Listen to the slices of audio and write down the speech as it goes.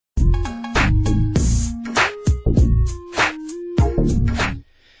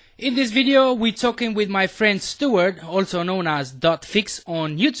In this video, we're talking with my friend Stuart, also known as .fix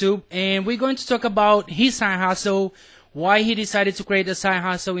on YouTube, and we're going to talk about his side hustle, why he decided to create a side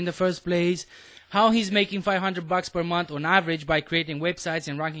hustle in the first place, how he's making $500 per month on average by creating websites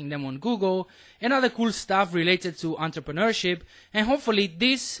and ranking them on Google, and other cool stuff related to entrepreneurship. And hopefully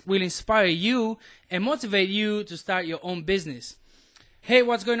this will inspire you and motivate you to start your own business. Hey,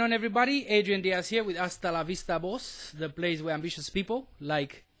 what's going on, everybody? Adrian Diaz here with Hasta La Vista Boss, the place where ambitious people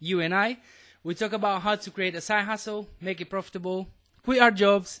like you and I, we talk about how to create a side hustle, make it profitable, quit our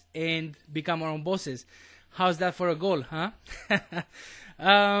jobs, and become our own bosses. How's that for a goal, huh?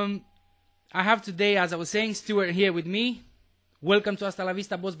 I have today, as I was saying, Stuart here with me. Welcome to Hasta La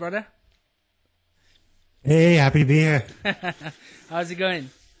Vista Boss, brother. Hey, happy to be here. How's it going?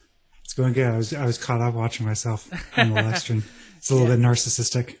 It's going good. I was caught up watching myself on the live stream. It's a little bit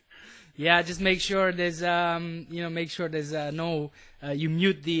narcissistic. Yeah, just make sure there's you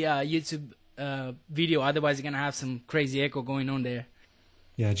mute the YouTube video, otherwise you're gonna have some crazy echo going on there.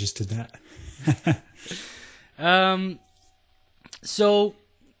 Yeah, I just did that. So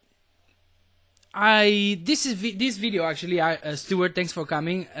this video actually, Stuart, thanks for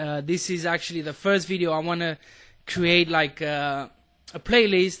coming. This is actually the first video I want to create, like a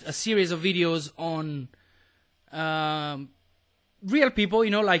playlist, a series of videos on real people,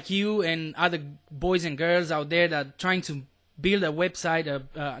 like you and other boys and girls out there that are trying to build a website,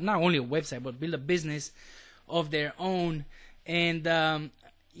 not only a website, but build a business of their own. And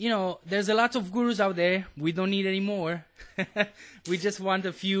there's a lot of gurus out there. We don't need any more. We just want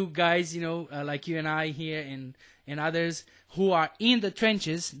a few guys, like you and I here and others who are in the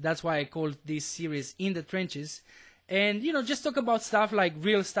trenches. That's why I called this series In the Trenches. And, just talk about stuff like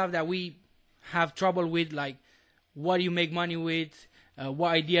real stuff that we have trouble with, like what do you make money with, what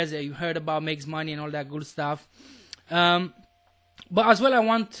ideas that you heard about makes money and all that good stuff. But as well, I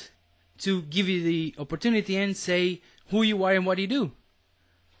want to give you the opportunity and say who you are and what you do.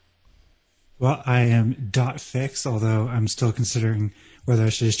 Well, I am .fix, although I'm still considering whether I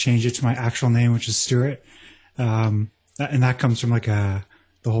should just change it to my actual name, which is Stuart. And that comes from the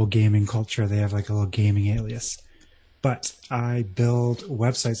whole gaming culture. They have like a little gaming alias. But I build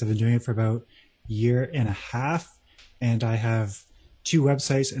websites. I've been doing it for about a year and a half. And I have 2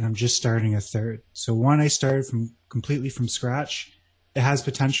 websites, and I'm just starting a third. So one I started completely from scratch. It has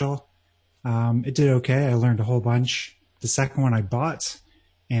potential. It did okay. I learned a whole bunch. The second one I bought,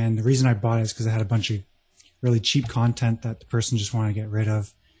 and the reason I bought it is because I had a bunch of really cheap content that the person just wanted to get rid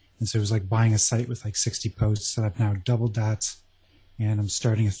of. And so it was like buying a site with like 60 posts. So I've now doubled that, and I'm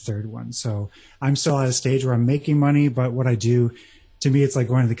starting a third one. So I'm still at a stage where I'm making money, but what I do, to me, it's like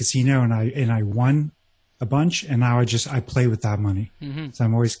going to the casino and I won a bunch, and now I play with that money. Mm-hmm. So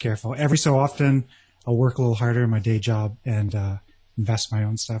I'm always careful. Every so often, I'll work a little harder in my day job and invest my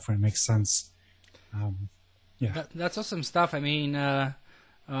own stuff when it makes sense. Yeah, that's awesome stuff. I mean,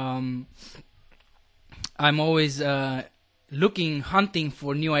 I'm always hunting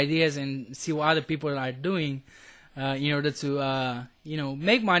for new ideas and see what other people are doing in order to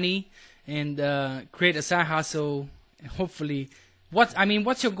make money and create a side hustle. Hopefully,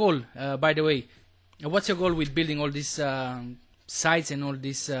 what's your goal? By the way. What's your goal with building all these sites and all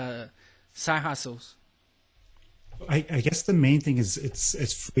these side hustles? I guess the main thing is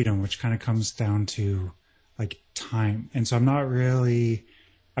it's freedom, which kind of comes down to like time. And so I've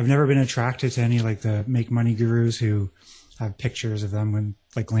never been attracted to any like the make money gurus who have pictures of them in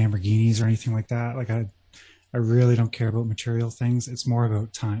like Lamborghinis or anything like that. Like I really don't care about material things. It's more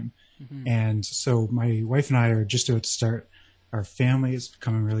about time. Mm-hmm. And so my wife and I are just about to start. Our family is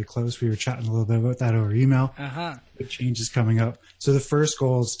becoming really close. We were chatting a little bit about that over email. The change is coming up. So the first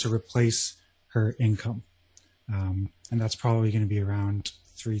goal is to replace her income. And that's probably going to be around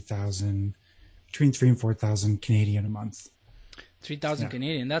between 3,000 and 4,000 Canadian a month. 3,000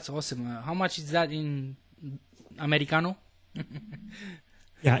 Canadian. That's awesome. How much is that in Americano?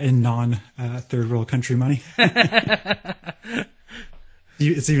 Yeah, in third world country money.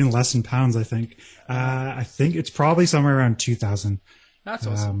 It's even less in pounds, I think. I think it's probably somewhere around 2,000. That's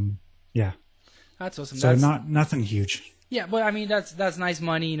awesome. Yeah. That's awesome. So nothing huge. Yeah, but I mean that's nice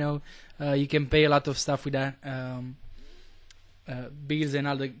money. You can pay a lot of stuff with that, bills and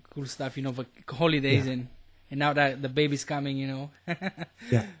all the cool stuff. For holidays and now that the baby's coming.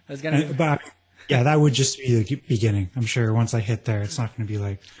 Yeah. That's gonna. But yeah, that would just be the beginning. I'm sure once I hit there, it's not going to be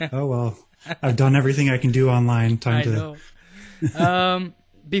like, oh well, I've done everything I can do online. I know.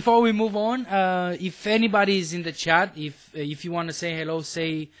 Before we move on, if anybody is in the chat, if you want to say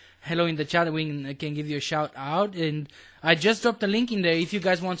hello in the chat. We can give you a shout out. And I just dropped a link in there if you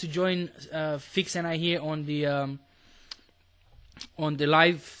guys want to join Fix and I here on the on the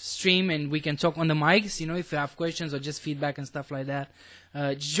live stream, and we can talk on the mics. You know, if you have questions or just feedback and stuff like that,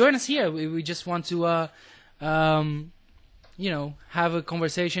 join us here. We just want to, have a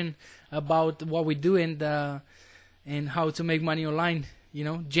conversation about what we do and how to make money online. You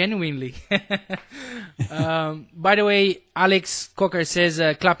know, genuinely. By the way, Alex Cocker says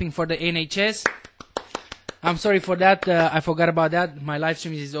clapping for the NHS. I'm sorry for that. I forgot about that. My live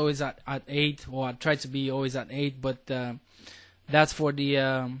stream is always at 8, or I try to be always at 8, but that's for the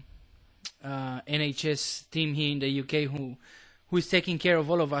NHS team here in the UK who is taking care of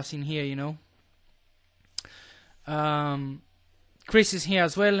all of us in here, you know. Chris is here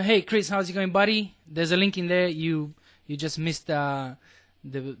as well. Hey, Chris, how's it going, buddy? There's a link in there. You just missed the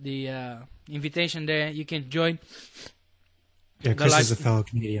invitation there. You can join. Yeah, Chris is a fellow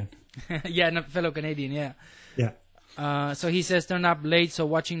Canadian. Yeah, not fellow Canadian, yeah. Yeah. So he says turn up late, so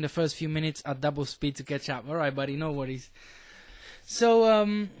watching the first few minutes at double speed to catch up. All right, buddy, no worries. So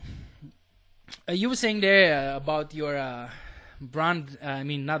you were saying there about your brand, I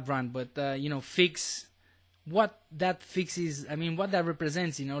mean not brand, but Fix. What that Fix is, I mean, what that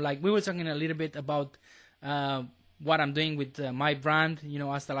represents, you know, like we were talking a little bit about what I'm doing with my brand, you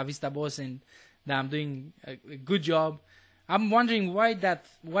know, Hasta La Vista Boss, and that I'm doing a good job. I'm wondering why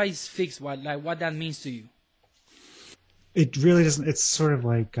is Fix, what that means to you. It really doesn't. It's sort of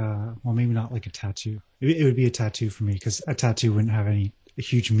like, well, maybe not like a tattoo. It would be a tattoo for me because a tattoo wouldn't have a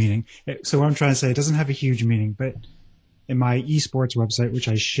huge meaning. So what I'm trying to say, it doesn't have a huge meaning, but in my esports website, which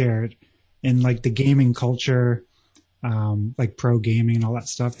I shared, in like the gaming culture, like pro gaming and all that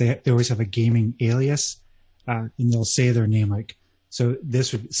stuff, they always have a gaming alias, and they'll say their name. Like, so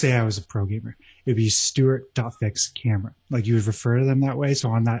this would say I was a pro gamer. It would be Stuart.fixcamera. Like you would refer to them that way. So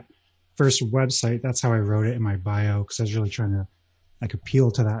on that first website, that's how I wrote it in my bio, because I was really trying to like appeal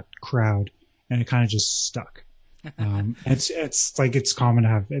to that crowd, and it kind of just stuck. It's like, it's common to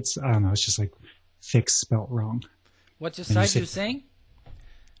have, I don't know, it's just like Fix spelt wrong. What's your site you're saying?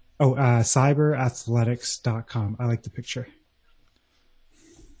 Oh, cyberathletics.com. I like the picture.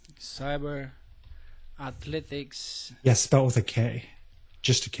 Cyber Athletics. Yes, spelled with a K.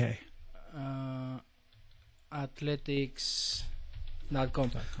 Just a K.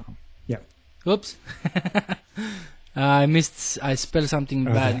 Athletics.com. Yeah. Oops. I spelled something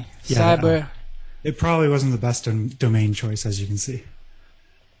bad. Yeah, Cyber. It probably wasn't the best domain choice, as you can see.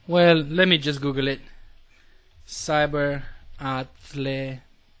 Well, let me just Google it. Cyber Athletics.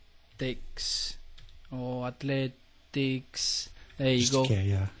 Oh, Athletics. There you just go. Okay,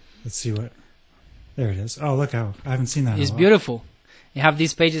 yeah. Let's see what. There it is. Oh, look how. I haven't seen that. It's beautiful. You have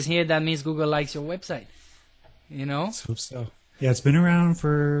these pages here. That means Google likes your website. You know? Let's hope so. Yeah, it's been around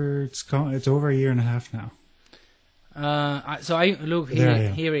for, it's over a year and a half now. So I look here.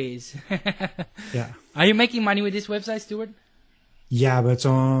 Here it is. Yeah. Are you making money with this website, Stuart? Yeah, but it's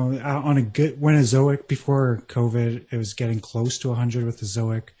on a good, when a Zoic, before COVID, it was getting close to 100 with the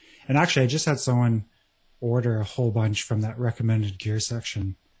Zoic. And actually, I just had someone order a whole bunch from that recommended gear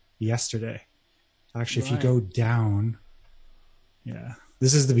section yesterday. Actually, if you go down, yeah,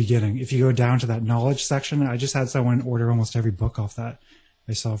 this is the beginning. If you go down to that knowledge section, I just had someone order almost every book off that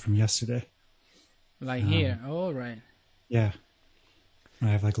I saw from yesterday. Like here. All right. Yeah. I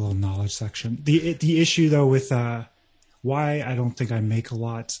have like a little knowledge section. The issue though with why I don't think I make a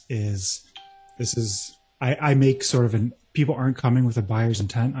lot is I make sort of people aren't coming with a buyer's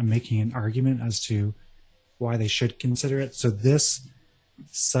intent. I'm making an argument as to why they should consider it. So this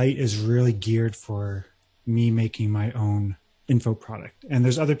site is really geared for me making my own info product. And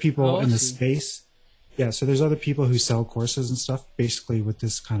there's other people in the space. Yeah, so there's other people who sell courses and stuff basically with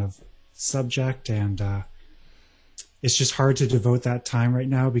this kind of subject, and it's just hard to devote that time right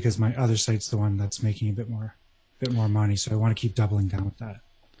now because my other site's the one that's making a bit more money. So I want to keep doubling down with that.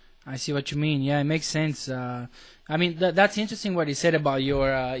 I see what you mean. Yeah, it makes sense. I mean, that's interesting what you said about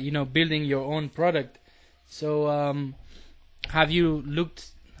your, building your own product. So, have you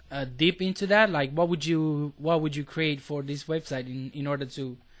looked deep into that? Like, what would you create for this website in order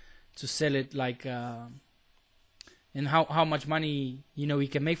to sell it? Like, and how much money we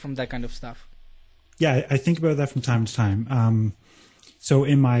can make from that kind of stuff? Yeah, I think about that from time to time. So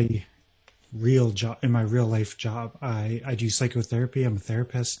in my real life job, I do psychotherapy. I'm a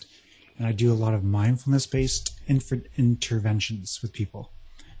therapist, and I do a lot of mindfulness-based interventions with people,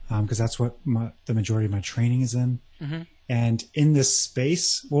 because that's what the majority of my training is in. Mm-hmm. And in this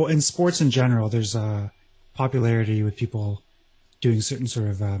space, well, in sports in general, there's a popularity with people doing certain sort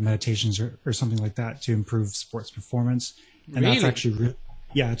of meditations or something like that to improve sports performance. And really? That's actually,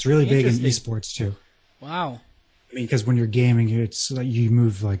 it's really big in esports too. Wow. I mean, because when you're gaming, it's like you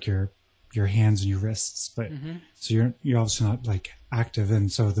move like your your hands and your wrists, but so you're obviously not like active,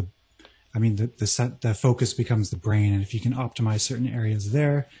 and so the focus becomes the brain, and if you can optimize certain areas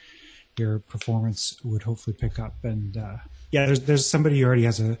there, your performance would hopefully pick up. And there's somebody who already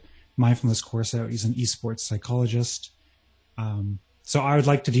has a mindfulness course out. He's an esports psychologist. So I would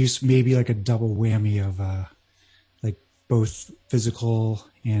like to do maybe like a double whammy of like both physical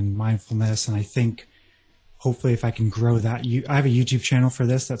and mindfulness. And I think hopefully if I can grow that, I have a YouTube channel for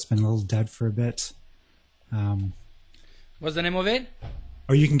this that's been a little dead for a bit. What's the name of it?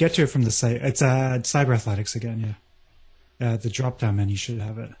 Or you can get to it from the site. It's Cyber Athletics again, yeah. The drop-down menu should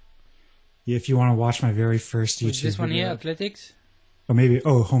have it. If you want to watch my very first YouTube this one video. here, Athletics? Or maybe,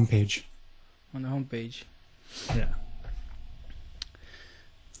 homepage. On the homepage. Yeah.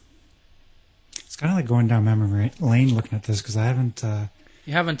 It's kind of like going down memory lane looking at this because I haven't...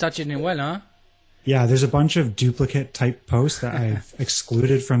 You haven't touched it in a while, huh? Yeah, there's a bunch of duplicate type posts that I've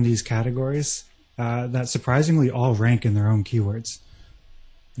excluded from these categories that surprisingly all rank in their own keywords.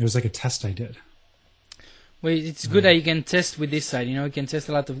 It was like a test I did. Well, it's good that you can test with this side. You can test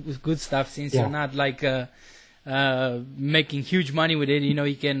a lot of good stuff since you're not like making huge money with it.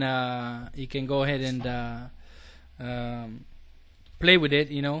 You can go ahead and play with it.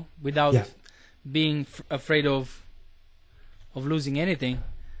 Without being afraid of losing anything.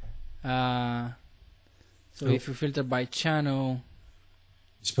 So if you filter by channel,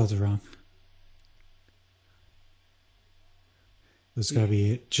 you spelled it wrong. It's got to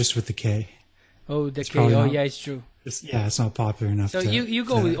be just with the K. Oh, the K. Oh, yeah, it's true. It's not popular enough. So you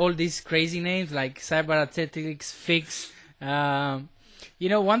go with all these crazy names like Cyber Athletics, Fix. One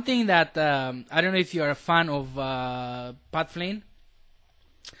thing that I don't know if you are a fan of Pat Flynn,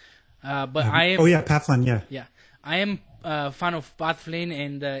 but I am. Oh yeah, Pat Flynn. Yeah. Yeah, I am a fan of Pat Flynn,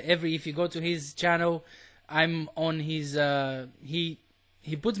 and if you go to his channel, I'm on his.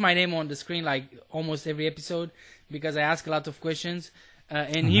 He puts my name on the screen like almost every episode because I ask a lot of questions,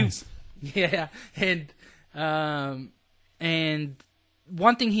 and nice. Yeah, and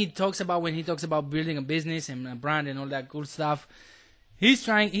one thing he talks about when he talks about building a business and a brand and all that cool stuff, he's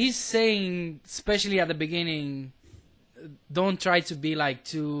saying, especially at the beginning, don't try to be like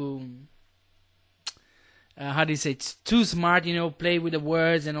too, how do you say, it's too smart, play with the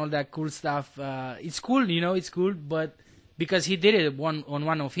words and all that cool stuff. It's cool, it's cool, but because he did it on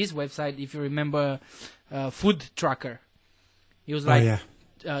one of his website, if you remember, Food Trucker. He was like,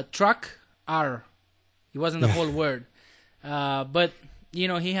 truck R. It wasn't the whole word. But,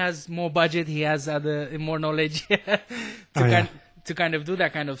 he has more budget. He has more knowledge to kind of do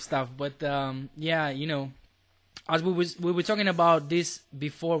that kind of stuff. But, as we were talking about this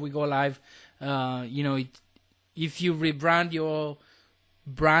before we go live, if you rebrand your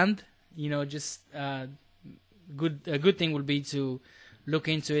brand, just a good thing would be to look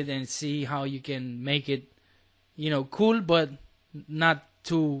into it and see how you can make it, cool, but not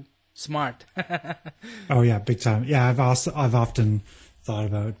too smart. Oh yeah, big time. Yeah, I've often thought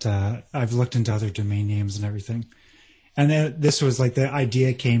about. I've looked into other domain names and everything, and this was like the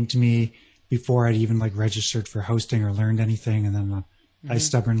idea came to me before I'd even like registered for hosting or learned anything, and then I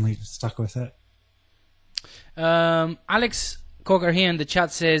stubbornly stuck with it. Alex Coker here in the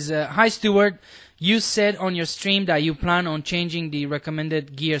chat says, "Hi Stuart, you said on your stream that you plan on changing the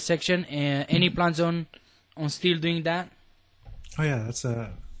recommended gear section. Any plans on still doing that?" Oh yeah, that's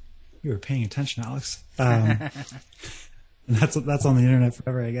you were paying attention, Alex. And that's on the internet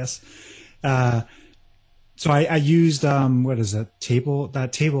forever, I guess. So I used what is it?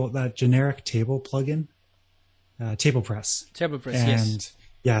 That generic table plugin, TablePress. TablePress, and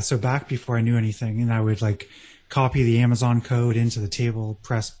yeah, so back before I knew anything, and I would like copy the Amazon code into the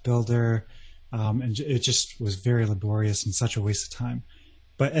TablePress builder, and it just was very laborious and such a waste of time.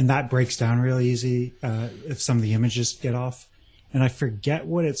 And that breaks down really easy if some of the images get off. And I forget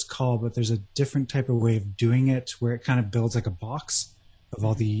what it's called, but there's a different type of way of doing it where it kind of builds like a box of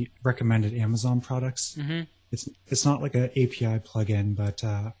all the recommended Amazon products. Mm-hmm. It's not like an API plugin, but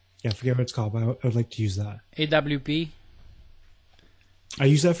I forget what it's called, but I would like to use that. AWP? I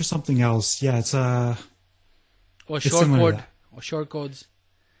use that for something else. Yeah, it's or shortcode or shortcodes.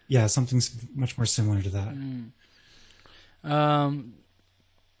 Yeah, something much more similar to that.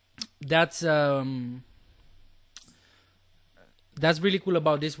 That's really cool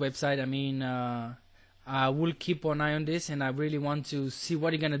about this website. I mean, I will keep an eye on this, and I really want to see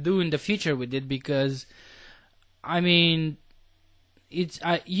what you're gonna do in the future with it because, I mean,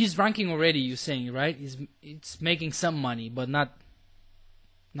 he's ranking already. You're saying, right? It's making some money, but not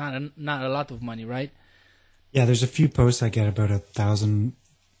a lot of money, right? Yeah, there's a few posts I get about 1,000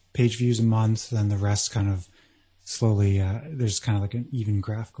 page views a month, then the rest kind of slowly, there's kind of like an even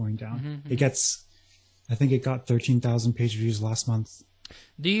graph going down. It gets, I think it got 13,000 page views last month.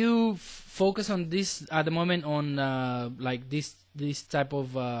 Do you focus on this at the moment on like this type of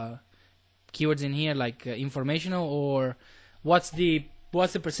keywords in here, like informational, or what's the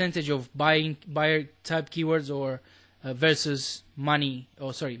percentage of buyer type keywords or versus money,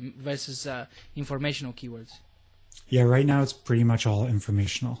 or sorry, versus informational keywords? Yeah, right now it's pretty much all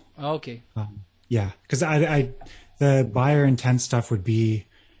informational. Oh, okay. Yeah, because the buyer intent stuff would be,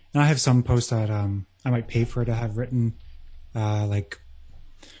 and I have some posts that I might pay for to have written, like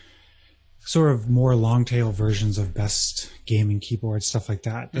sort of more long tail versions of best gaming keyboards, stuff like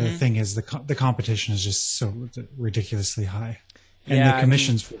that. The thing is, the competition is just so ridiculously high, and Yeah, the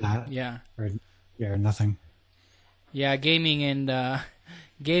commissions for that Yeah. are nothing. Yeah, gaming and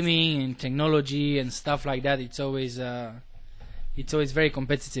technology and stuff like that. It's always very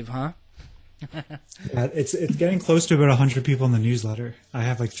competitive, huh? Yeah, it's getting close to about 100 people in the newsletter. I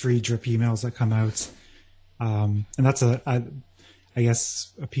have like 3 drip emails that come out, and that's I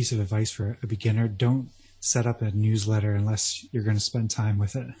guess a piece of advice for a beginner: don't set up a newsletter unless you're going to spend time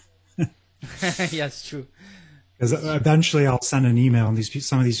with it. Yeah, it's true. Because eventually I'll send an email, and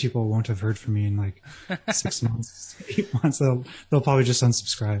some of these people won't have heard from me in like 6 months, 8 months. They'll probably just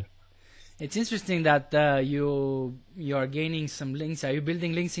unsubscribe. It's interesting that you are gaining some links. Are you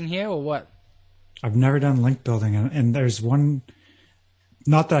building links in here or what? I've never done link building, and there's one.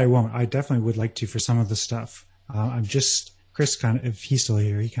 Not that I won't. I definitely would like to for some of the stuff. I'm just Chris kind of, if he's still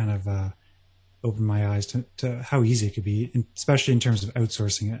here, he kind of opened my eyes to how easy it could be, especially in terms of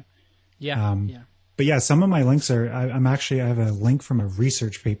outsourcing it. Yeah, yeah. But yeah, some of my links are. I have a link from a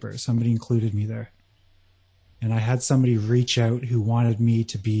research paper. Somebody included me there, and I had somebody reach out who wanted me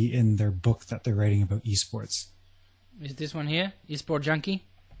to be in their book that they're writing about esports. Is this one here, Esport Junkie?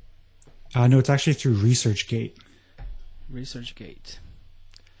 No, it's actually through ResearchGate. ResearchGate.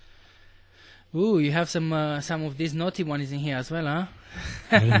 Ooh, you have some of these naughty ones in here as well, huh?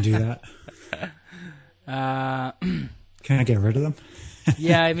 I didn't do that. Can I get rid of them?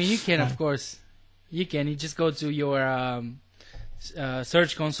 Yeah, I mean you can, of course. You can. You just go to your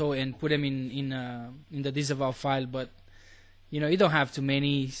search console and put them in the disavow file, but you don't have too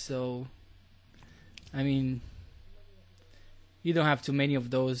many. So, I mean, you don't have too many of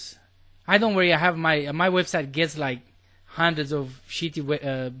those. I don't worry. I have my website gets like hundreds of shitty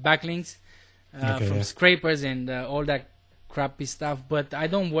backlinks from scrapers and all that crappy stuff, but I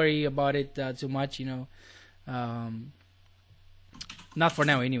don't worry about it too much. Not for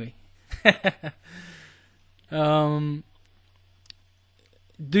now, anyway.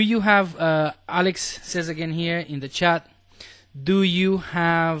 Do you have Alex says again here in the chat, do you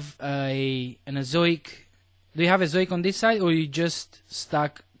have an Ezoic? Do you have Ezoic on this side, or you just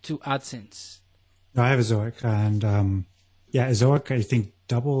stuck to AdSense? No, I have Ezoic, and Ezoic I think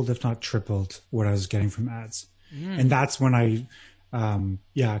doubled, if not tripled, what I was getting from ads, and that's when I kind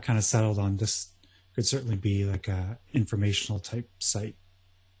of settled on this. Could certainly be like a informational type site,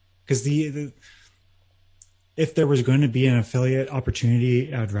 because if there was going to be an affiliate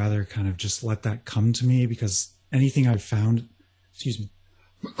opportunity, I'd rather kind of just let that come to me, because anything I've found,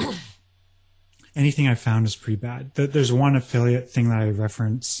 anything I've found is pretty bad. There's one affiliate thing that I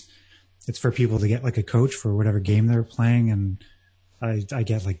reference. It's for people to get like a coach for whatever game they're playing, and I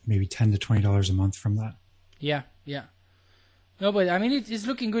get like maybe $10 to $20 a month from that. Yeah, yeah. No, but I mean it's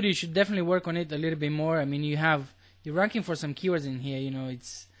looking good. You should definitely work on it a little bit more. I mean you're ranking for some keywords in here.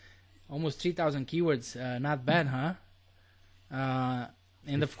 It's almost 3,000 keywords. Not bad, huh?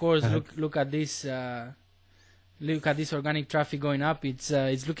 And of course, look at this. Look at this organic traffic going up. It's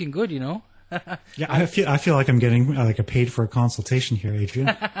looking good. Yeah, I feel like I'm getting like a paid for a consultation here,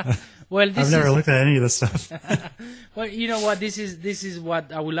 Adrian. Well, I've never looked at any of this stuff. Well, you know what? This is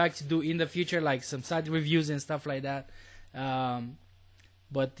what I would like to do in the future, like some site reviews and stuff like that.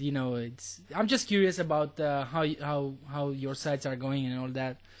 But I'm just curious about how your sites are going and all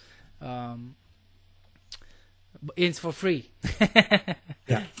that. It's for free.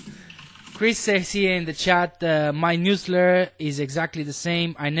 Yeah. Chris says here in the chat, my newsletter is exactly the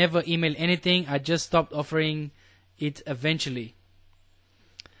same. I never email anything. I just stopped offering it eventually.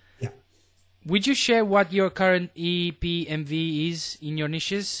 Yeah. Would you share what your current EPMV is in your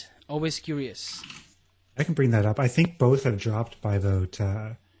niches? Always curious. I can bring that up. I think both have dropped by about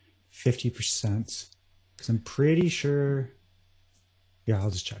 50%. Because I'm pretty sure. Yeah,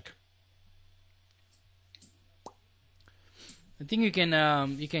 I'll just check. I think you can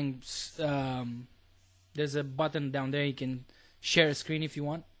there's a button down there. You can share a screen if you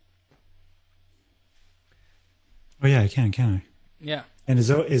want. Oh yeah, I can I? Yeah. And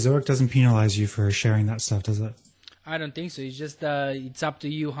Ezoic doesn't penalize you for sharing that stuff, does it? I don't think so. It's just it's up to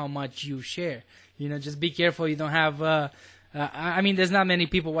you how much you share. You know, just be careful you don't have. I mean, there's not many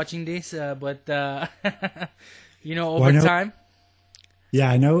people watching this, but you know, over time. Yeah,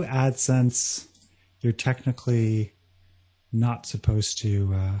 I know AdSense. You're technically not supposed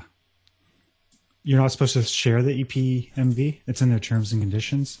to. You're not supposed to share the EPMV. It's in their terms and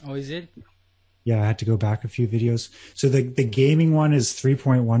conditions. Oh, is it? Yeah, I had to go back a few videos. So the gaming one is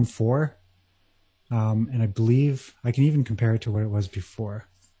 3.14. And I believe I can even compare it to what it was before.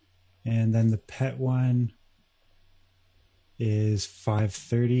 And then the pet one is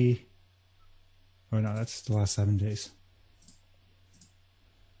 530. Oh no, that's the last 7 days.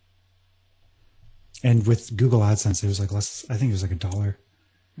 And with Google AdSense, it was like less. I think it was like $1.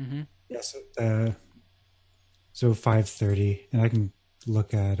 Mm-hmm. Yeah. So 530, and I can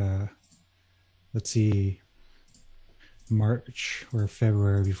look at let's see, March or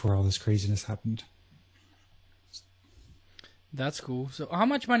February before all this craziness happened. That's cool. So how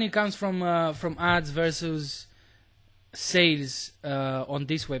much money comes from ads versus sales on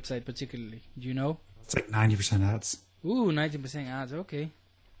this website particularly? Do you know? It's like 90% ads. Ooh, 90% ads. Okay.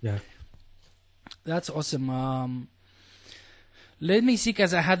 Yeah. That's awesome. Let me see,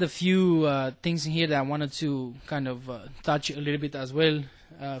 because I had a few things in here that I wanted to kind of touch a little bit as well,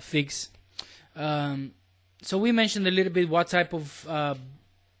 fix. So we mentioned a little bit what type of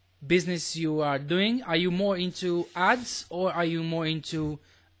business you are doing. Are you more into ads or are you more into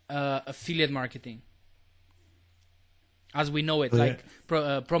affiliate marketing? As we know it, like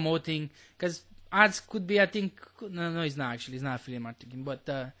promoting, because ads could be, I think, no, it's not actually. It's not affiliate marketing,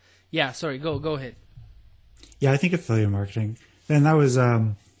 but yeah, sorry, go ahead. Yeah, I think affiliate marketing. And that was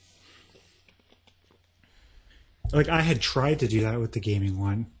like I had tried to do that with the gaming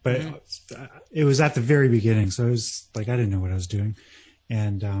one, but it was at the very beginning, so it was like I didn't know what I was doing.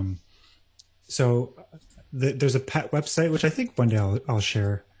 And so there's a pet website, which I think one day I'll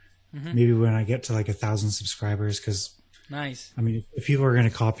share, maybe when I get to like 1,000 subscribers, because nice. I mean, if people are going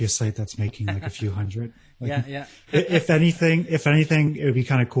to copy a site that's making like a few hundred, like, yeah. if anything, it would be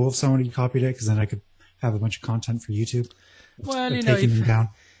kind of cool if somebody copied it, because then I could have a bunch of content for YouTube. Well, you know,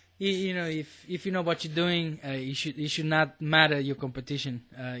 if you know what you're doing, it should not matter your competition.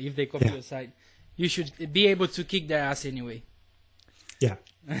 If they copy your site, you should be able to kick their ass anyway. Yeah,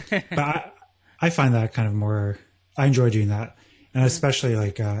 but I find that kind of more. I enjoy doing that, and especially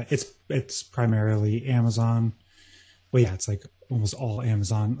like it's primarily Amazon. Well, yeah, it's like almost all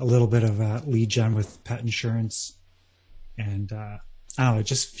Amazon. A little bit of lead gen with pet insurance, and I don't know. It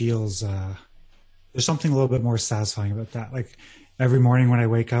just feels there's something a little bit more satisfying about that. Like every morning when I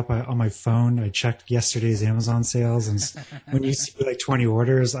wake up on my phone, I checked yesterday's Amazon sales, and when you see like 20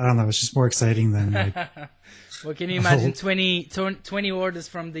 orders, I don't know. It's just more exciting than like. Well, can you imagine 20 orders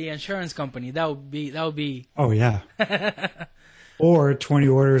from the insurance company? That would be. Oh yeah. Or 20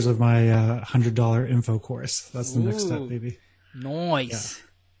 orders of my $100 info course. That's the next step, baby. Nice. Yeah.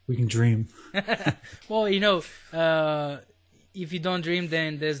 We can dream. Well, you know, if you don't dream,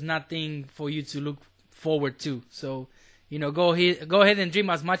 then there's nothing for you to look forward to. So, you know, go ahead and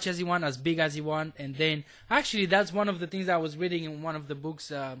dream as much as you want, as big as you want, and then actually that's one of the things I was reading in one of the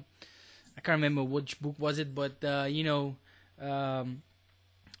books. I can't remember which book was it, but you know,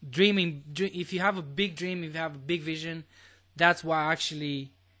 dreaming. If you have a big dream, if you have a big vision, that's what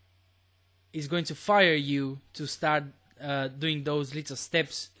actually is going to fire you to start doing those little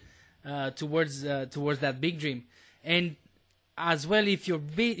steps towards that big dream. And as well, if your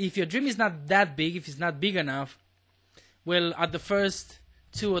dream is not that big, if it's not big enough, well, at the first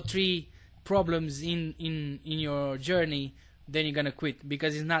 2 or 3 problems in your journey, then you're gonna quit,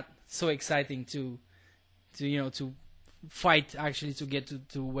 because it's not so exciting to fight actually to get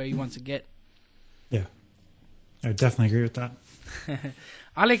to where you want to get. Yeah, I definitely agree with that.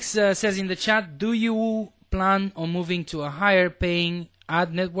 Alex says in the chat, do you plan on moving to a higher paying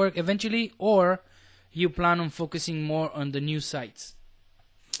ad network eventually, or you plan on focusing more on the new sites?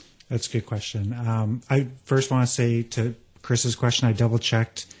 That's a good question. I first want to say to Chris's question, I double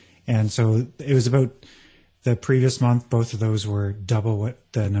checked, and so it was about the previous month. Both of those were double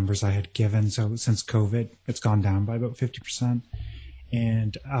what the numbers I had given. So since COVID, it's gone down by about 50%.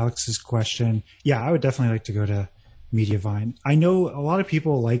 And Alex's question, yeah, I would definitely like to go to Mediavine. I know a lot of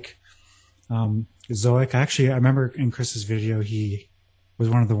people like Zoic. Actually, I remember in Chris's video, he was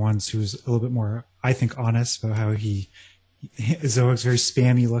one of the ones who was a little bit more, I think, honest about how Zoic's very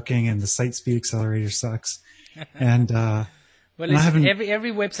spammy looking and the site speed accelerator sucks. And well, listen,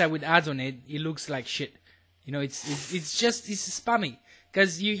 every website with ads on it, it looks like shit. You know, it's spammy,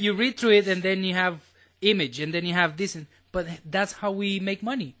 because you read through it and then you have image and then you have this, but that's how we make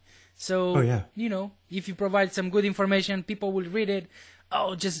money. So, Oh, yeah. if you provide some good information, people will read it.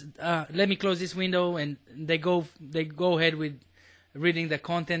 Oh, just let me close this window, and they go ahead with reading the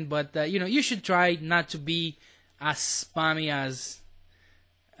content. But you should try not to be as spammy as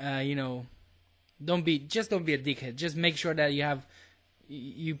don't be a dickhead. Just make sure that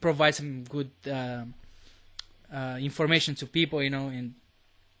you provide some good information to people, and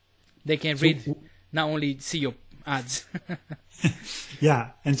they can read, not only see your ads.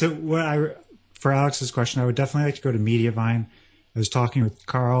 Yeah. And so for Alex's question, I would definitely like to go to Mediavine. I was talking with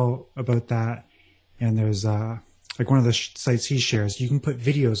Carl about that, and there's like one of the sites he shares. You can put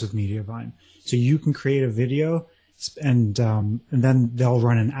videos with Mediavine, so you can create a video, and then they'll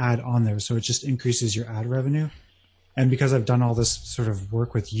run an ad on there, so it just increases your ad revenue. And because I've done all this sort of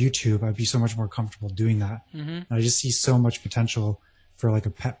work with YouTube, I'd be so much more comfortable doing that. And I just see so much potential for like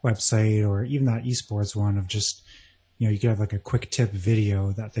a pet website, or even that esports one of just, you could have like a quick tip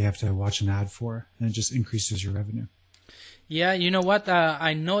video that they have to watch an ad for, and it just increases your revenue. Yeah, you know what?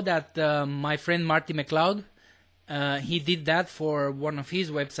 I know that my friend Marty McLeod, he did that for one of his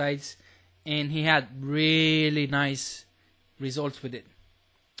websites, and he had really nice results with it.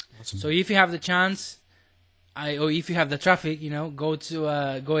 Awesome. So if you have the chance, or if you have the traffic, go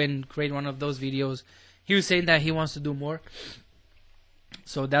and create one of those videos. He was saying that he wants to do more,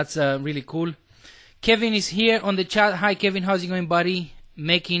 so that's really cool. Kevin is here on the chat. Hi, Kevin. How's it going, buddy?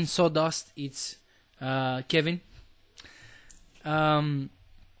 Making sawdust. It's Kevin.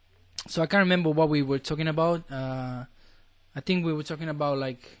 So I can't remember what we were talking about. I think we were talking about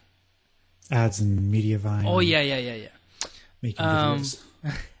like ads and Mediavine. Oh yeah. Making videos.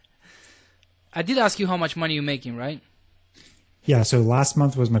 I did ask you how much money you're making, right? Yeah. So last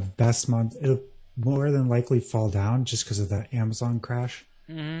month was my best month. It'll more than likely fall down just because of the Amazon crash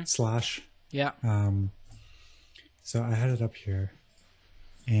slash. Yeah. So I had it up here,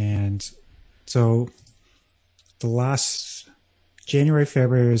 and so the last January,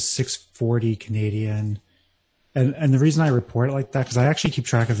 February is 640 Canadian. And the reason I report it like that, because I actually keep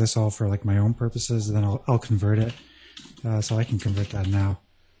track of this all for like my own purposes, and then I'll convert it. So I can convert that now.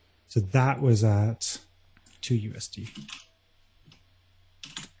 So that was at 2 USD.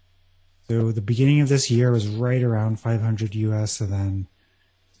 So the beginning of this year was right around 500 US, and then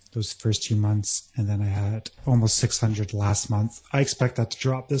those first 2 months, and then I had almost 600 last month. I expect that to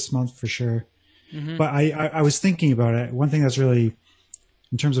drop this month for sure. But I was thinking about it. One thing that's really,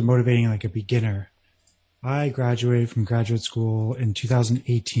 in terms of motivating like a beginner, I graduated from graduate school in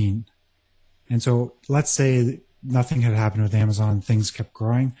 2018. And so let's say nothing had happened with Amazon, things kept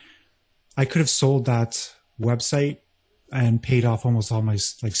growing. I could have sold that website and paid off almost all my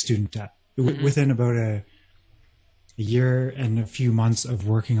like student debt within about a year and a few months of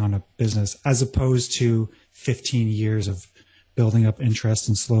working on a business, as opposed to 15 years of building up interest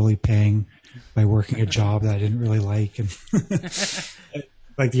and slowly paying by working a job that I didn't really like. And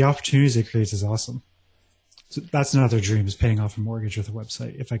like the opportunities it creates is awesome. So that's another dream, is paying off a mortgage with a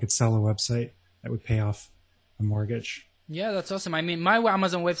website. If I could sell a website that would pay off a mortgage. Yeah, that's awesome. I mean, my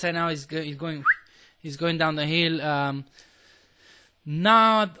Amazon website now is going down the hill.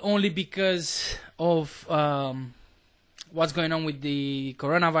 Not only because of what's going on with the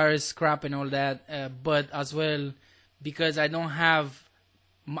coronavirus crap and all that, but as well because I don't have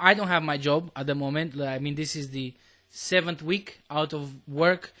my job at the moment. I mean, this is the 7th week out of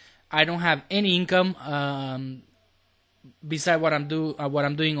work. I don't have any income beside what I'm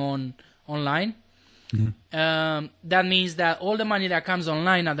doing online. That means that all the money that comes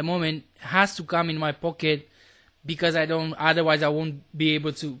online at the moment has to come in my pocket, because otherwise I won't be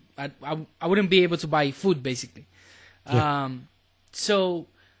able to. I wouldn't be able to buy food, basically. Yeah. So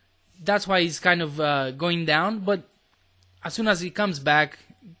that's why it's kind of going down. But as soon as it comes back,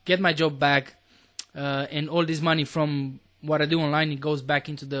 get my job back, and all this money from what I do online, it goes back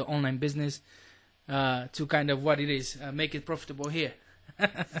into the online business to kind of what it is, make it profitable here.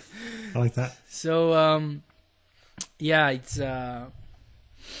 I like that. So yeah,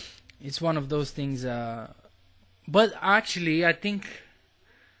 it's one of those things. But actually, I think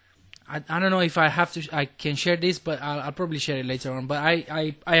I don't know if I can share this, but I'll probably share it later on. But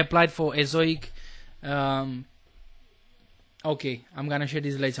I applied for Ezoic. Okay, I'm gonna share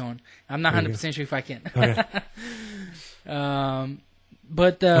this later on. I'm not 100% sure if I can. Okay.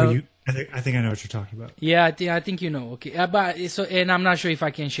 But I think I know what you're talking about. Yeah, I think you know. Okay, and I'm not sure if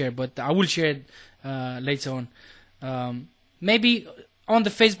I can share, but I will share it later on. Maybe on the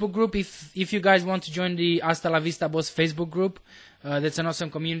Facebook group, if you guys want to join the Hasta La Vista Boss Facebook group, that's an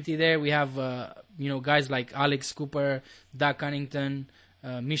awesome community there. We have guys like Alex Cooper, Doug Cunnington,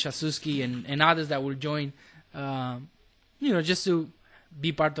 Misha Suski, and others that will join. Just to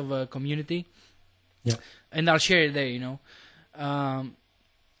be part of a community. Yeah. And I'll share it there,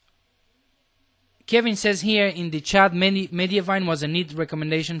 Kevin says here in the chat, Mediavine was a neat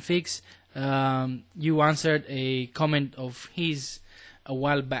recommendation fix. You answered a comment of his a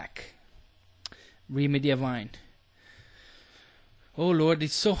while back. Mediavine. Oh Lord,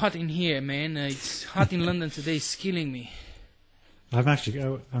 it's so hot in here, man. It's hot in London today. It's killing me. I'm actually.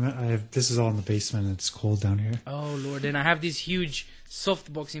 I have. This is all in the basement. It's cold down here. Oh Lord, and I have this huge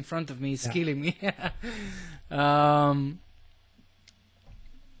softbox in front of me. It's killing me.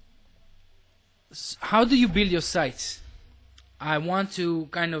 How do you build your sites? I want to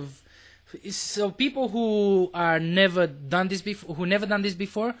kind of. So people who never done this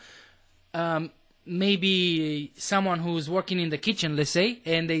before, maybe someone who's working in the kitchen, let's say,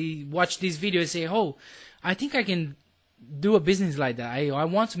 and they watch this video and say, "Oh, I think I can do a business like that. I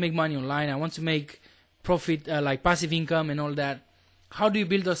want to make money online. I want to make profit, like passive income and all that." How do you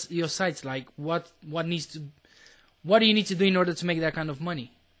build your sites? Like, what do you need to do in order to make that kind of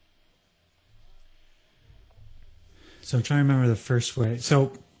money? So I'm trying to remember the first way.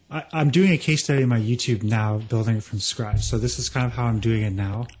 So I'm doing a case study on my YouTube now, building it from scratch. So this is kind of how I'm doing it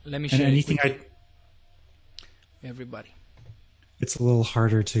now. Let me show anything everybody. It's a little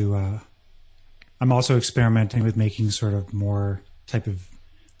harder to. I'm also experimenting with making sort of more type of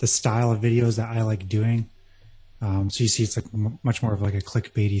the style of videos that I like doing. So you see, it's like much more of like a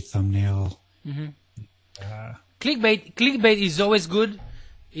clickbaity thumbnail. Mm-hmm. Clickbait is always good.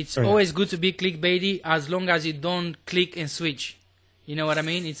 It's always good to be clickbaity as long as you don't click and switch. You know what I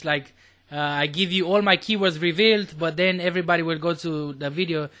mean? It's like I give you all my keywords revealed, but then everybody will go to the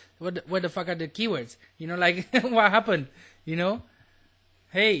video. What the fuck are the keywords? Like what happened?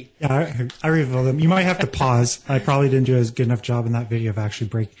 Hey. Yeah, I revealed them. You might have to pause. I probably didn't do a good enough job in that video of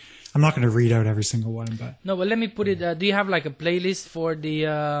actually I'm not going to read out every single one, but no. But let me put it. Do you have like a playlist for the?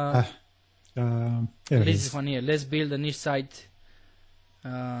 This is one here. Let's build a niche site.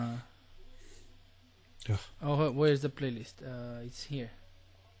 Where's the playlist? It's here.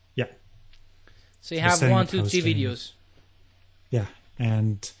 Yeah. So you have 1, 2, 3 videos. Yeah,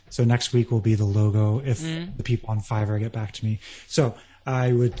 and so next week will be the logo if the people on Fiverr get back to me. So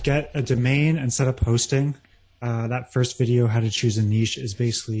I would get a domain and set up hosting. That first video, how to choose a niche, is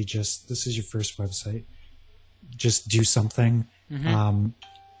basically just, this is your first website. Just do something.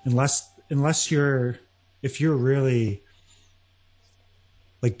 If you're really,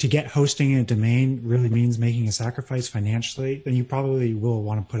 like, to get hosting a domain really means making a sacrifice financially, then you probably will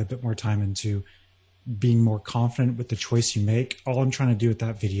want to put a bit more time into being more confident with the choice you make. All I'm trying to do with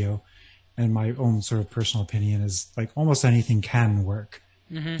that video, and my own sort of personal opinion, is like almost anything can work,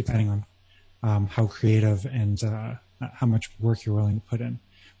 depending on how creative and how much work you're willing to put in.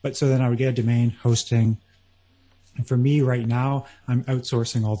 But so then I would get a domain, hosting. And for me right now, I'm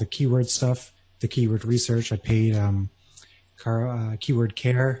outsourcing all the keyword stuff, the keyword research. I paid Keyword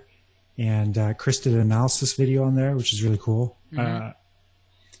Care, and Chris did an analysis video on there, which is really cool.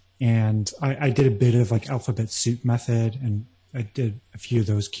 And I did a bit of like alphabet soup method, and I did a few of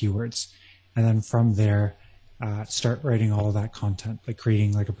those keywords. And then from there, start writing all of that content, like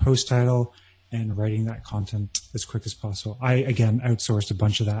creating like a post title and writing that content as quick as possible. I, again, outsourced a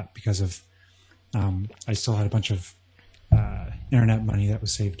bunch of that because of, I still had a bunch of internet money that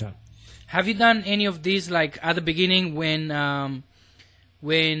was saved up. Have you done any of these like at the beginning when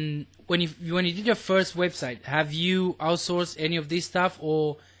you did your first website? Have you outsourced any of this stuff,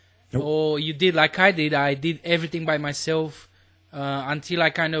 or Nope. or you did like I did? I did everything by myself until I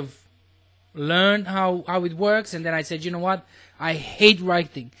kind of learned how it works, and then I said, you know what? I hate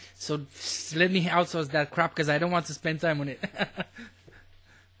writing, so let me outsource that crap because I don't want to spend time on it.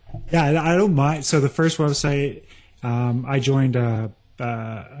 Yeah, I don't mind. So the first website, I joined a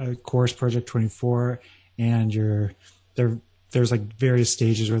course, Project 24, and there's like various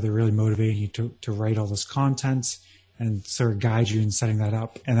stages where they're really motivating you to write all this content and sort of guide you in setting that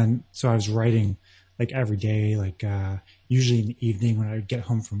up. And then so I was writing like every day, like usually in the evening when I would get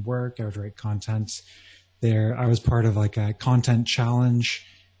home from work, I would write content. There, I was part of like a content challenge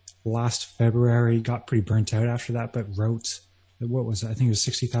last February. Got pretty burnt out after that, but wrote, what was it? I think it was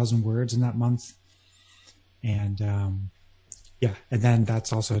 60,000 words in that month. And yeah, and then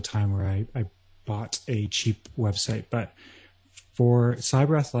that's also a time where I bought a cheap website. But for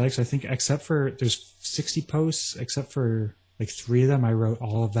Cyber Athletics, I think except for, there's 60 posts, except for like 3 of them, I wrote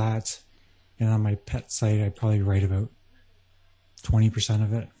all of that. And on my pet site, I probably write about 20%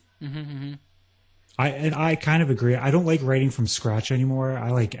 of it. I kind of agree. I don't like writing from scratch anymore.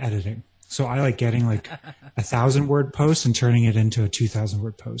 I like editing. So I like getting like 1,000-word post and turning it into a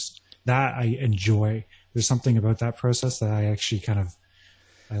 2,000-word post. That I enjoy. There's something about that process that I actually kind of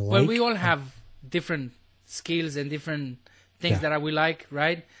I like. Well, we all have different skills and different things Yeah. that we like,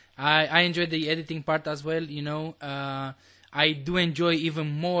 right? I enjoy the editing part as well, you know. I do enjoy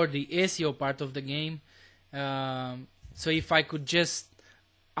even more the SEO part of the game. So if I could just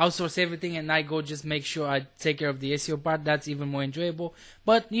outsource everything and I go just make sure I take care of the SEO part, that's even more enjoyable.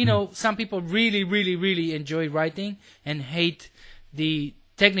 But, you know, some people really, really, really enjoy writing and hate the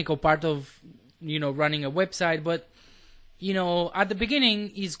technical part of, you know, running a website. But, you know, at the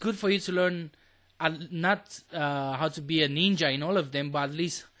beginning, it's good for you to learn not how to be a ninja in all of them, but at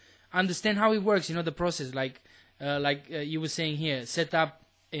least understand how it works, you know, the process. Like you were saying here, set up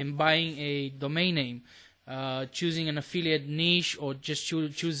and buying a domain name, choosing an affiliate niche, or just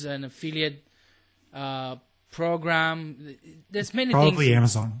choose an affiliate program. There's many things. Probably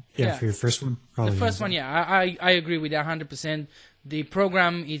Amazon. Yeah, Yeah. for your first one. Probably The first Amazon. one, yeah, I agree with that 100%. The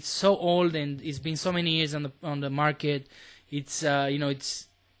program is so old and it's been so many years on the market. It's you know, it's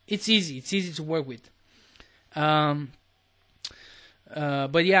easy. It's easy to work with. But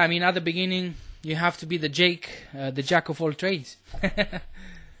yeah, I mean, at the beginning, you have to be the jack of all trades.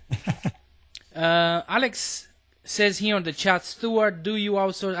 Alex says here on the chat, Stuart, do you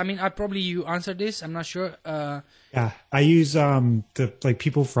outsource? I mean, you answered this. I'm not sure. Yeah, I use the like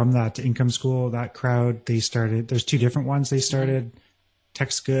people from that income school, that crowd. They started. There's two different ones. They started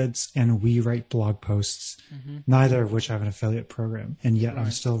Text Goods and We Write Blog Posts. Neither of which have an affiliate program, and yet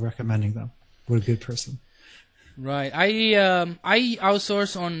I'm still recommending them. What a good person. Right. I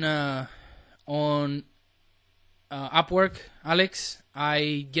outsource on Upwork, Alex.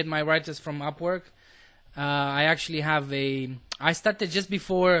 I get my writers from Upwork. I actually have I started just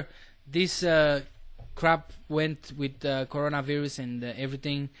before this crap went with coronavirus and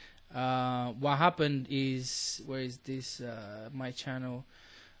everything. What happened is, where is this? My channel.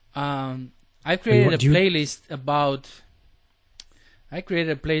 I created a playlist about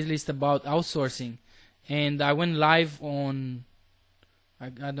outsourcing, and I went live on. I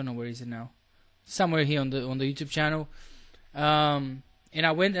don't know where is it now. Somewhere here on the YouTube channel. And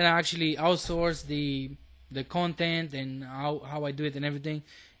I went and I actually outsourced the content and how I do it and everything.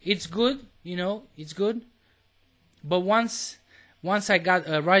 It's good, you know, it's good. But once I got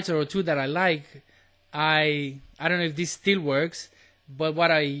a writer or two that I like, I don't know if this still works, but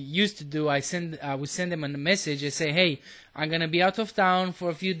what I used to do, I would send them a message and say, hey, I'm gonna be out of town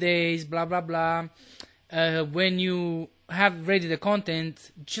for a few days, blah blah blah. When you have ready the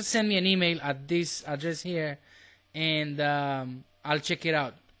content, just send me an email at this address here, and I'll check it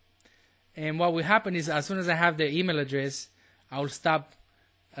out. And what will happen is, as soon as I have their email address, I'll stop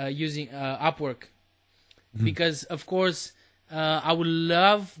using Upwork, because of course I would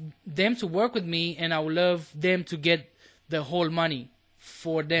love them to work with me, and I would love them to get the whole money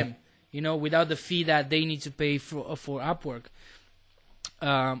for them, you know, without the fee that they need to pay for Upwork.